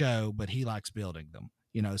like the show, but he likes building them.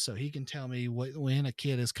 So he can tell me when a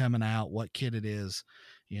kit is coming out, what kit it is,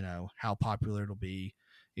 how popular it'll be,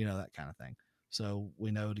 that kind of thing. So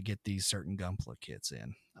we know to get these certain Gunpla kits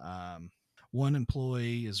in. One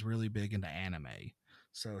employee is really big into anime,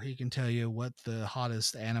 so he can tell you what the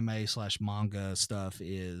hottest anime/manga stuff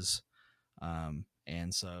is.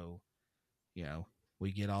 And so,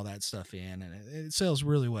 we get all that stuff in, and it sells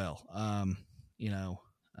really well. You know,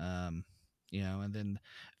 um, and then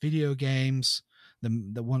video games.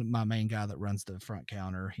 The one, my main guy that runs the front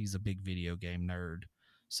counter, he's a big video game nerd.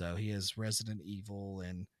 So he has Resident Evil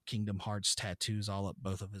and Kingdom Hearts tattoos all up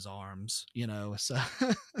both of his arms. So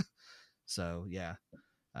so yeah,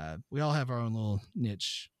 we all have our own little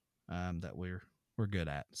niche that we're good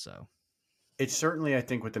at. So It's certainly, I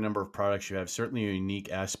think, with the number of products you have, certainly a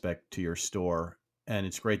unique aspect to your store. And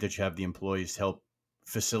it's great that you have the employees help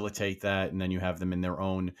facilitate that. And then you have them in their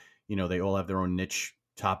own, they all have their own niche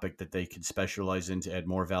topic that they can specialize in to add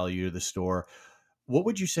more value to the store. What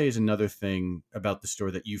would you say is another thing about the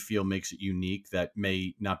store that you feel makes it unique that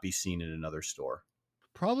may not be seen in another store?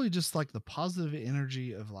 probably just like the positive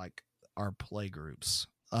energy of like our play groups.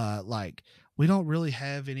 Like, we don't really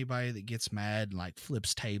have anybody that gets mad and like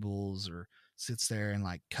flips tables or sits there and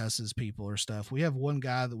like cusses people or stuff. We have one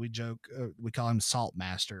guy that we joke, we call him Salt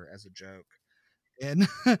Master as a joke. And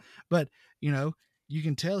but you know you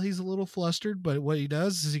can tell he's a little flustered, but what he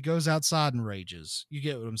does is he goes outside and rages. You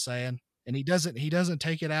get what I'm saying? And he doesn't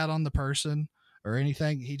take it out on the person or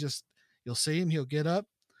anything. You'll see him, he'll get up,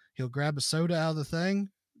 he'll grab a soda out of the thing,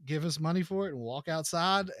 give us money for it, and walk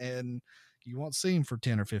outside, and you won't see him for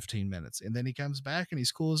 10 or 15 minutes. And then he comes back and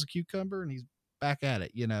he's cool as a cucumber and he's back at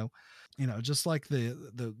it, just like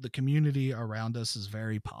the community around us is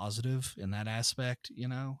very positive in that aspect,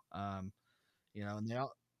 and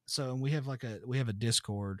so we have we have a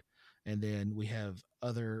Discord, and then we have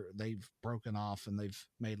they've broken off and they've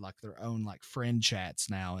made like their own like friend chats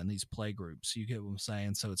now in these play groups. You get what I'm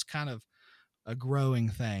saying? So it's kind of a growing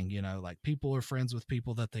thing, like people are friends with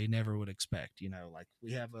people that they never would expect, like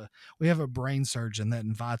we have a brain surgeon that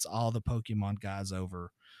invites all the Pokemon guys over,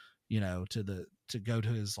 to go to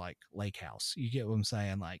his like lake house. You get what I'm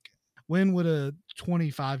saying? Like, when would a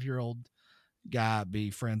 25-year-old guy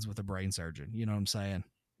be friends with a brain surgeon? You know what I'm saying?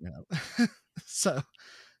 So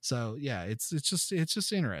yeah, it's just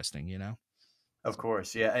interesting. Of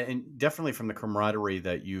course, yeah, and definitely from the camaraderie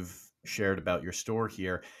that you've shared about your store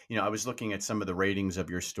here. I was looking at some of the ratings of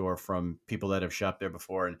your store from people that have shopped there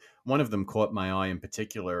before, and one of them caught my eye in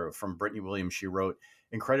particular from Brittany Williams. She wrote,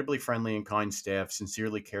 "Incredibly friendly and kind staff,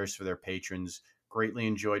 sincerely cares for their patrons. Greatly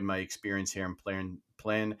enjoyed my experience here and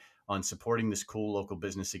plan on supporting this cool local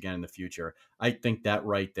business again in the future." I think that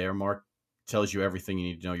right there, Mark, tells you everything you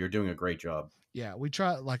need to know. You're doing a great job. Yeah, we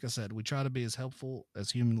try, like I said, we try to be as helpful as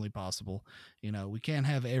humanly possible. We can't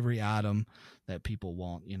have every item that people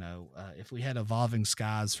want. If we had evolving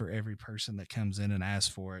skies for every person that comes in and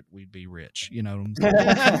asks for it, we'd be rich. You know what I'm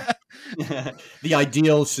saying? The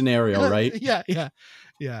ideal scenario, right? Yeah. But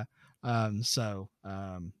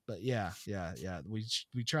yeah. We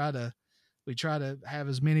try to have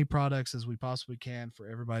as many products as we possibly can for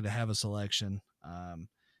everybody to have a selection.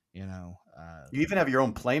 You even have your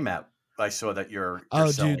own playmat. I saw that you're oh,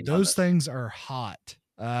 dude, selling on those that. things are hot.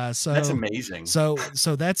 That's amazing. So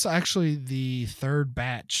that's actually the third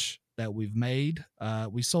batch that we've made.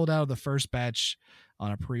 We sold out of the first batch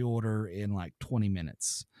on a pre-order in like 20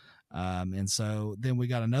 minutes. And so then we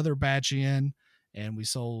got another batch in, and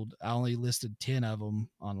I only listed 10 of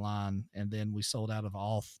them online, and then we sold out of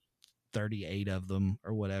all 38 of them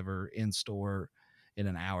or whatever in store in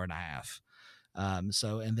an hour and a half. And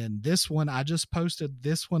then this one, I just posted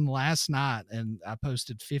this one last night, and I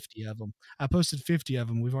posted 50 of them.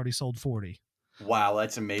 We've already sold 40. Wow,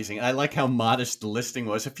 that's amazing. I like how modest the listing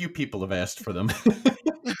was. A few people have asked for them.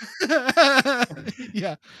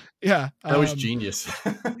 Yeah. Yeah. That was genius.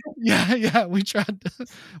 Yeah. We tried to,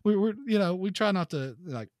 we try not to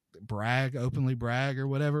like openly brag or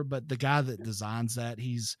whatever, but the guy that designs that,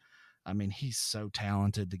 he's so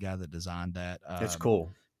talented. The guy that designed that. It's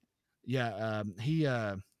cool. Yeah,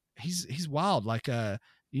 he's wild. Like,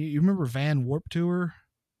 you remember Van Warp Tour,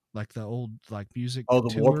 like the old like music Oh,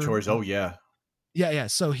 the Warp tour? Tours. Oh, yeah. Yeah.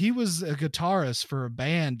 So he was a guitarist for a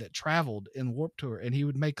band that traveled in Warp Tour, and he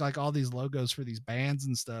would make like all these logos for these bands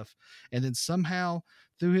and stuff. And then somehow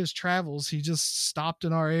through his travels, he just stopped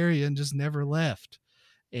in our area and just never left.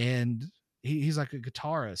 And he's like a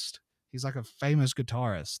guitarist. He's like a famous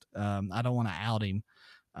guitarist. I don't want to out him.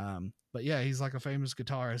 But yeah, he's like a famous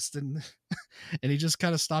guitarist, and and he just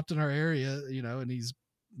kind of stopped in our area, and he's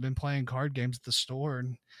been playing card games at the store,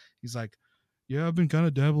 and he's like, "Yeah, I've been kind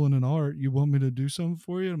of dabbling in art. You want me to do something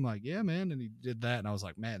for you?" I'm like, "Yeah, man." And he did that, and I was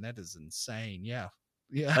like, "Man, that is insane." Yeah,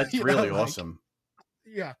 That's really awesome.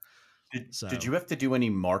 Yeah. Did you have to do any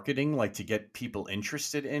marketing, like to get people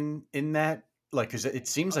interested in that? Like, because it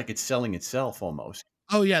seems like it's selling itself almost.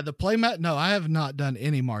 Oh yeah, the playmat. No, I have not done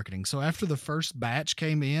any marketing. So after the first batch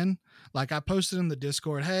came in, like I posted in the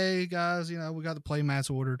Discord, "Hey guys, we got the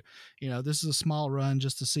playmats ordered. This is a small run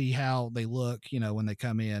just to see how they look, when they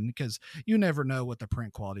come in, because you never know what the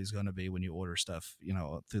print quality is going to be when you order stuff,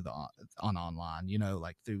 through online,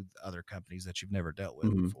 like through other companies that you've never dealt with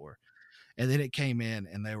Mhm. before." And then it came in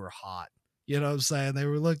and they were hot. You know what I'm saying?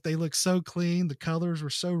 They looked so clean. The colors were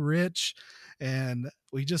so rich. And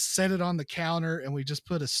we just set it on the counter and we just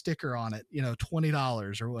put a sticker on it,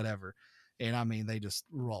 $20 or whatever. And they just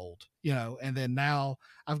rolled, and then now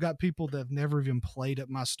I've got people that have never even played at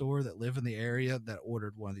my store that live in the area that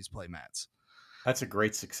ordered one of these play mats. That's a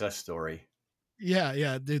great success story.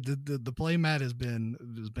 Yeah. The play mat has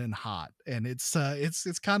been hot, and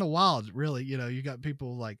it's kind of wild, really. You got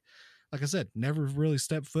people like I said, never really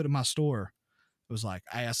stepped foot in my store. It was like,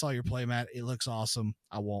 "Hey, I saw your playmat. It looks awesome.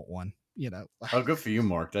 I want one." Oh, good for you,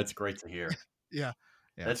 Mark. That's great to Yeah, hear. yeah,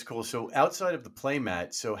 yeah. That's cool. So outside of the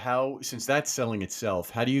playmat, since that's selling itself,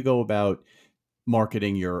 how do you go about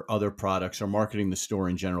marketing your other products or marketing the store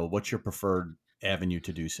in general? What's your preferred avenue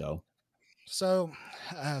to do so? So,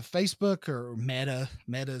 Facebook or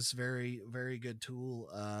Meta's very, very good tool.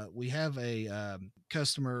 We have a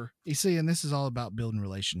customer, you see, and this is all about building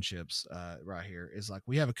relationships right here. Is like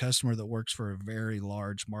we have a customer that works for a very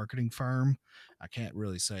large marketing firm. I can't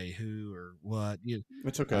really say who or what.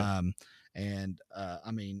 It's okay. Um,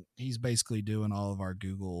 I mean, he's basically doing all of our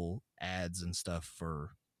Google ads and stuff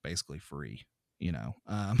for basically free. You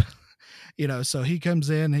know, so he comes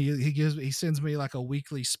in, he sends me like a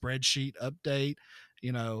weekly spreadsheet update,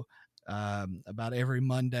 you know, about every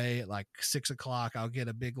Monday at like 6 o'clock. I'll get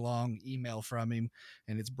a big long email from him,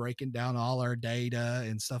 and it's breaking down all our data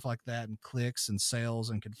and stuff like that, and clicks and sales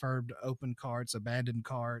and confirmed open carts, abandoned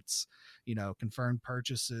carts, confirmed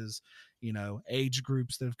purchases, age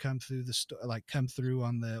groups that have come through come through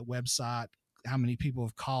on the website, how many people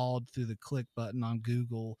have called through the click button on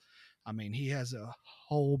Google. I mean, he has a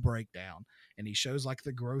whole breakdown, and he shows like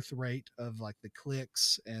the growth rate of like the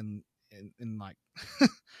clicks and like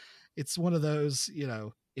it's one of those,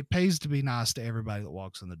 it pays to be nice to everybody that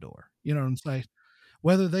walks in the door. You know what I'm saying?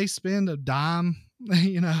 Whether they spend a dime,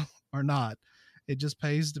 or not, it just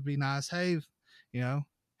pays to be nice. Hey, you know,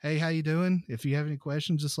 hey, how you doing? If you have any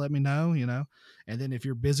questions, just let me know, And then if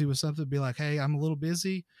you're busy with something, be like, hey, I'm a little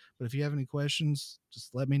busy, but if you have any questions, just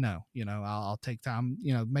let me know. I'll take time,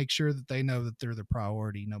 make sure that they know that they're the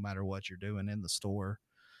priority no matter what you're doing in the store.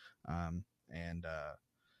 And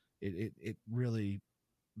it really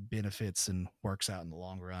benefits and works out in the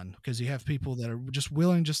long run because you have people that are just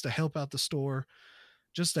willing just to help out the store,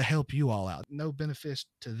 just to help you all out. No benefits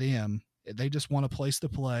to them. They just want a place to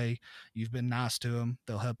play. You've been nice to them.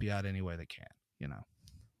 They'll help you out any way they can.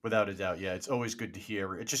 Without a doubt, yeah, it's always good to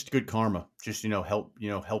hear. It's just good karma. Just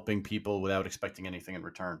helping people without expecting anything in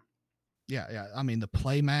return. Yeah, yeah. I mean, the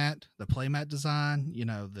playmat design,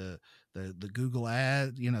 the Google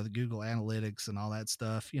ad, the Google Analytics and all that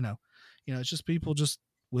stuff. It's just people just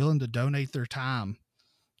willing to donate their time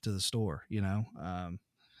to the store.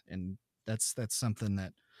 And that's something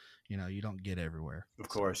that you don't get everywhere. Of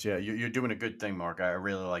course, yeah, you're doing a good thing, Mark. I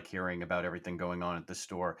really like hearing about everything going on at the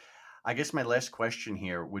store. I guess my last question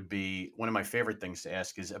here would be one of my favorite things to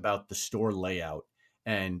ask is about the store layout.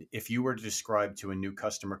 And if you were to describe to a new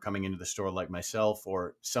customer coming into the store like myself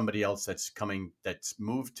or somebody else that's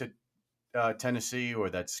moved to Tennessee or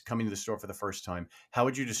that's coming to the store for the first time, how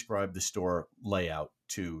would you describe the store layout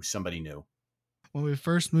to somebody new? When we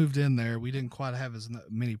first moved in there, we didn't quite have as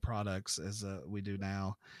many products as we do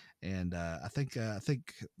now. And I think the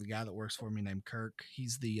guy that works for me named Kirk,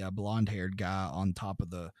 he's the blonde haired guy on top of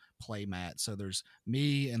the play mat. So there's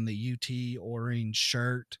me and the UT orange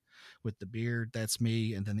shirt with the beard. That's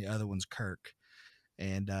me, and then the other one's Kirk.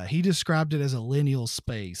 And he described it as a lineal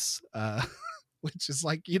space. Which is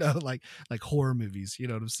like like horror movies, you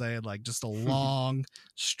know what I'm saying, like just a long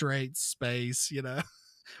straight space,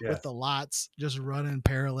 Yeah. with the lots just running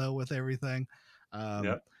parallel with everything. Um,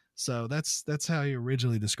 Yep. so that's how he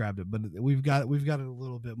originally described it, but we've got it a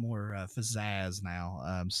little bit more pizzazz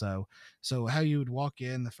now. So how you would walk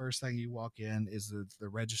in, the first thing you walk in is the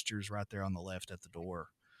registers right there on the left at the door,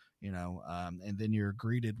 and then you're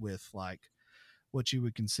greeted with like what you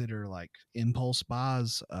would consider like impulse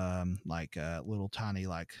buys, like little tiny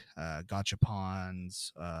like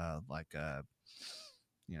gachapons, like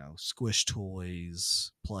squish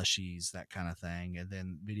toys, plushies, that kind of thing. And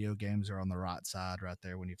then video games are on the right side right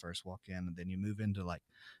there when you first walk in. And then you move into like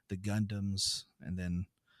the Gundams and then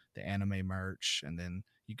the anime merch. And then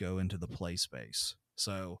you go into the play space.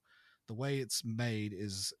 So the way it's made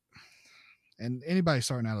is, and anybody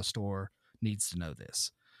starting out a store needs to know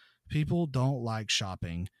this. People don't like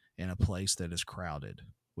shopping in a place that is crowded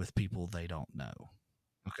with people they don't know.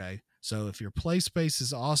 Okay. So if your play space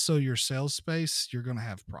is also your sales space, you're going to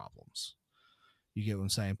have problems. You get what I'm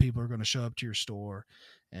saying? People are going to show up to your store,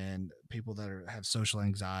 and people that have social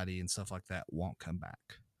anxiety and stuff like that won't come back.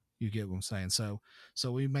 You get what I'm saying? So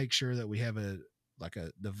we make sure that we have a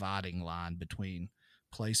dividing line between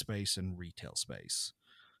play space and retail space.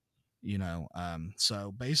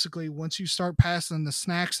 So basically once you start passing the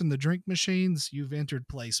snacks and the drink machines, you've entered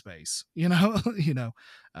play space. And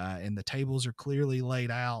the tables are clearly laid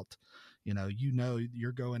out.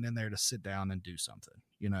 You're going in there to sit down and do something,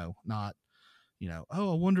 not,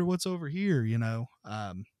 oh, I wonder what's over here.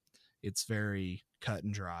 It's very cut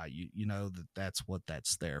and dry. You know that's what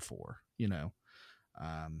that's there for.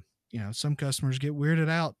 um, some customers get weirded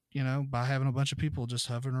out, by having a bunch of people just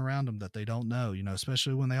hovering around them that they don't know,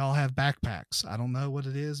 especially when they all have backpacks. I don't know what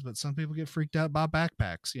it is, but some people get freaked out by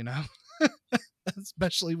backpacks,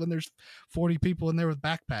 especially when there's 40 people in there with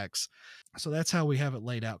backpacks. So that's how we have it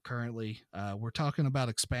laid out currently. We're talking about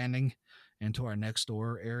expanding into our next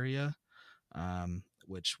door area.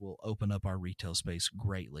 which will open up our retail space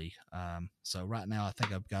greatly. So right now, I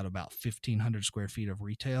think I've got about 1,500 square feet of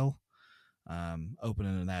retail.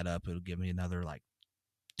 Opening that up, it'll give me another like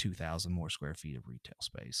 2,000 more square feet of retail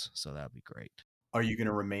space. So that'd be great. Are you going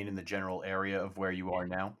to remain in the general area of where you are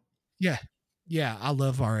now? Yeah. Yeah, I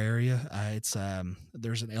love our area. It's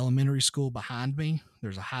there's an elementary school behind me.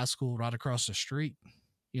 There's a high school right across the street.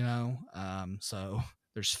 So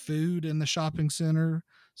there's food in the shopping center.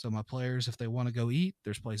 So my players, if they want to go eat,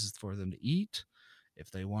 there's places for them to eat.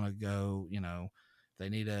 If they want to go, if they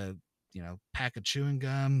need a pack of chewing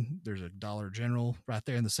gum, there's a Dollar General right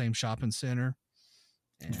there in the same shopping center.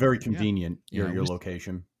 It's And very yeah, convenient, you know, your we,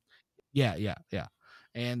 location. yeah.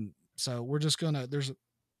 And so we're just gonna there's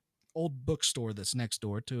old bookstore that's next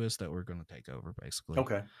door to us that we're going to take over basically.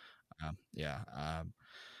 Okay. Yeah.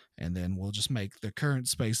 And then we'll just make the current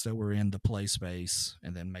space that we're in the play space,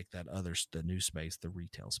 and then make that the new space, the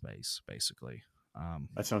retail space, basically.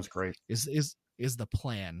 That sounds great. Is the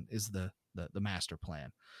plan, is the master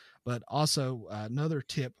plan. But also another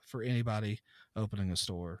tip for anybody opening a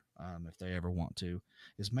store, if they ever want to,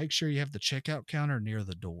 is make sure you have the checkout counter near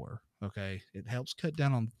the door. Okay. It helps cut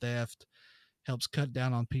down on theft, helps cut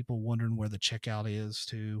down on people wondering where the checkout is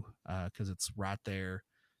too, because it's right there.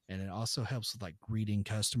 And it also helps with like greeting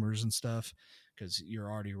customers and stuff, because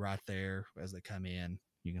you're already right there as they come in.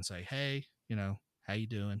 You can say, hey, how you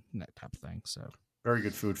doing, and that type of thing. So Very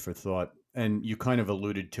good food for thought. And you kind of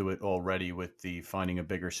alluded to it already with the finding a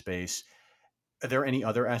bigger space. Are there any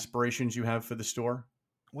other aspirations you have for the store?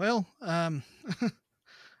 well,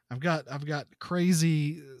 I've got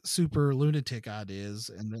crazy super lunatic ideas,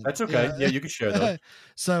 and then That's okay. Yeah, yeah. you could share those.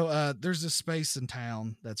 So there's this space in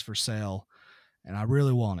town that's for sale, and I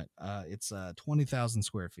really want it. It's 20,000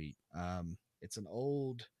 square feet. It's an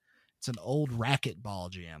old racquetball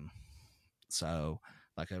gym, so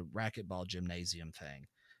like a racquetball gymnasium thing.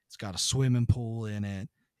 It's got a swimming pool in it.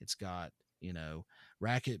 It's got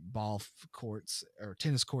racquetball courts or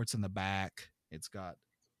tennis courts in the back. It's got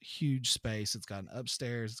huge space. It's got an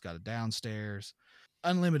upstairs. It's got a downstairs.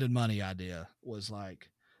 Unlimited money idea was like,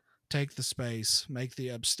 take the space, make the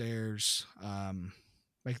upstairs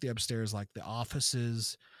like the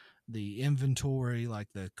offices, the inventory, like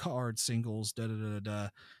the card singles,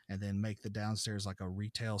 and then make the downstairs like a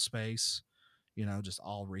retail space, just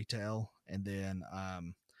all retail. And then,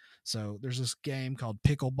 so there's this game called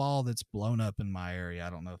pickleball that's blown up in my area.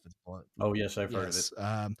 I don't know if it's Oh, yes, I've heard of it.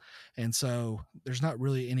 yes. And so there's not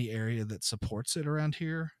really any area that supports it around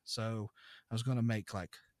here. So I was going to make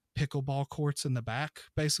like pickleball courts in the back,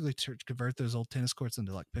 basically to convert those old tennis courts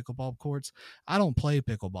into like pickleball courts. I don't play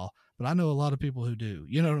pickleball, but I know a lot of people who do.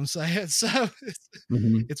 You know what I'm saying? So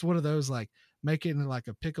Mhm. it's one of those like, make it in like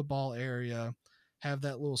a pickleball area, have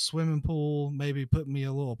that little swimming pool, maybe put me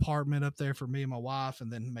a little apartment up there for me and my wife,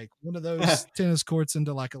 and then make one of those tennis courts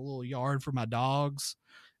into like a little yard for my dogs.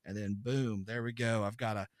 And then boom, there we go.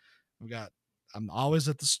 I'm always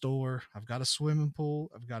at the store. I've got a swimming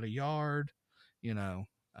pool. I've got a yard,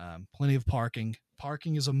 plenty of parking.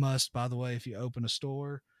 Parking is a must, by the way. If you open a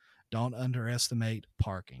store, don't underestimate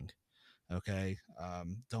parking. Okay.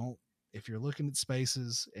 Don't, if you're looking at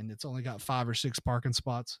spaces and it's only got 5 or 6 parking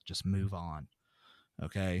spots, just move on.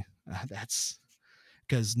 Okay. That's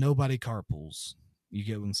because nobody carpools. You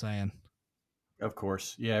get what I'm saying? Of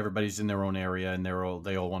course. Yeah, everybody's in their own area and they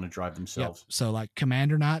all want to drive Yep. themselves. So like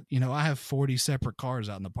Commander Night, I have 40 separate cars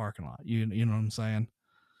out in the parking lot. You know what I'm saying?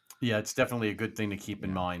 Yeah, it's definitely a good thing to keep in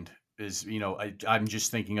Yeah. mind. Is I'm just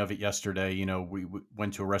thinking of it yesterday. We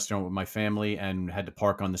went to a restaurant with my family and had to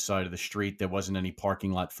park on the side of the street. There wasn't any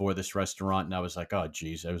parking lot for this restaurant, and I was like, oh,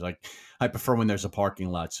 geez. I was like, I prefer when there's a parking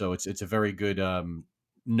lot. So it's a very good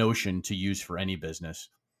notion to use for any business.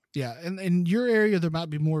 Yeah. And in your area, there might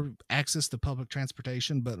be more access to public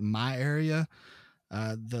transportation, but in my area,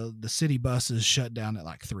 the city buses shut down at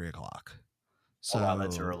like 3 o'clock. Oh wow,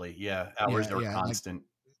 that's So early. Yeah, hours yeah, are yeah, like constant.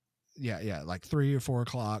 like 3 or 4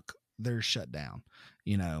 o'clock, they're shut down.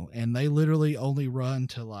 And they literally only run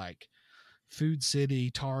to like Food City,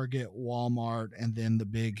 Target, Walmart, and then the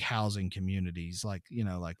big housing communities, like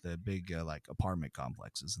like the big like apartment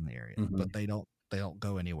complexes in the area. Hmm. But they don't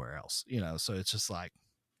go anywhere else. So it's just like,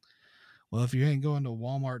 well, if you ain't going to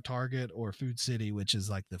Walmart, Target, or Food City, which is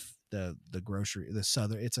like the grocery,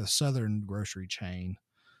 it's a southern grocery chain,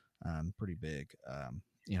 pretty big.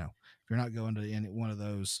 If you're not going to any one of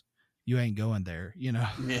those, you ain't going there.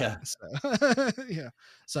 Yeah. So, yeah.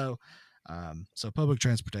 So public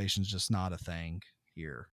transportation is just not a thing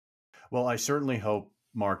here. Well, I certainly hope,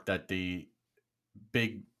 Mark, that the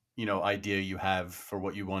big idea you have for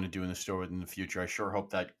what you want to do in the store in the future, I sure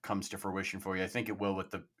hope that comes to fruition for you. I think it will with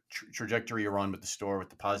the trajectory you're on with the store, with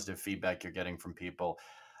the positive feedback you're getting from people.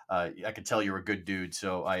 I could tell you're a good dude,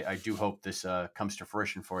 so I do hope this comes to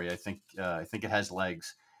fruition for you. I think it has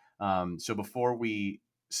legs. So before we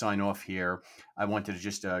sign off here, I wanted to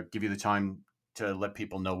just give you the time to let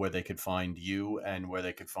people know where they could find you and where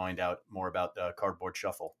they could find out more about Cardboard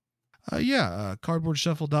Shuffle.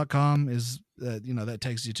 Cardboardshuffle.com is, that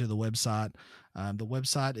takes you to the website. The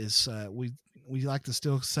website is, we like to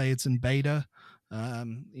still say it's in beta.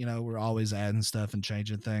 We're always adding stuff and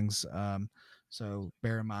changing things. So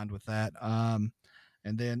bear in mind with that. And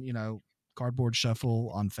then, Cardboard Shuffle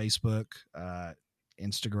on Facebook,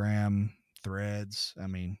 Instagram, Threads,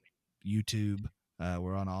 YouTube.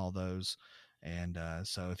 We're on all those. And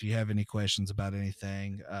so if you have any questions about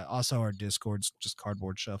anything, also our Discord's just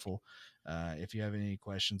Cardboard Shuffle. If you have any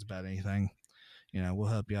questions about anything, we'll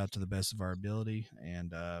help you out to the best of our ability.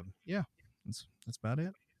 And that's about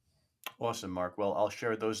it. Awesome, Mark. Well, I'll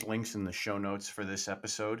share those links in the show notes for this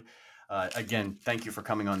episode. Again, thank you for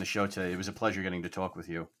coming on the show today. It was a pleasure getting to talk with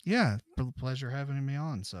you. Yeah, pleasure having me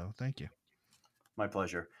on. So thank you. My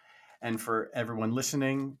pleasure. And for everyone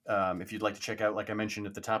listening, if you'd like to check out, like I mentioned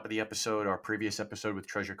at the top of the episode, our previous episode with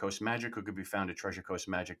Treasure Coast Magic, who could be found at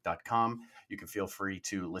treasurecoastmagic.com. You can feel free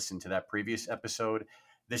to listen to that previous episode.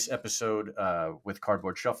 This episode with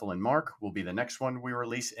Cardboard Shuffle and Mark will be the next one we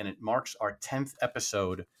release, and it marks our 10th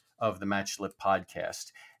episode of the Match Slip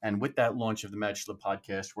podcast. And with that launch of the Match Slip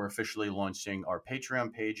podcast, we're officially launching our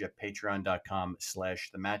Patreon page at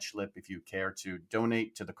patreon.com/thematchslip. If you care to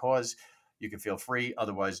donate to the cause, you can feel free.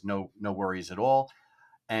 Otherwise, no worries at all.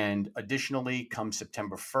 And additionally, come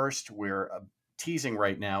September 1st, we're teasing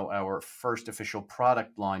right now our first official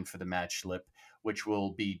product line for the Match Slip, which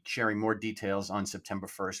will be sharing more details on September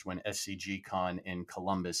 1st when SCG Con in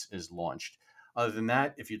Columbus is launched. Other than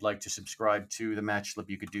that, if you'd like to subscribe to the Match Slip,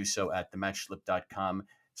 you could do so at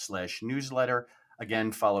thematchslip.com/newsletter.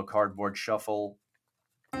 Again, follow Cardboard Shuffle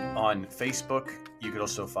on Facebook. You could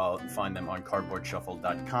also find them on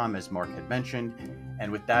cardboardshuffle.com, as Mark had mentioned. And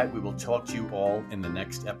with that, we will talk to you all in the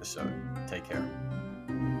next episode. Take care.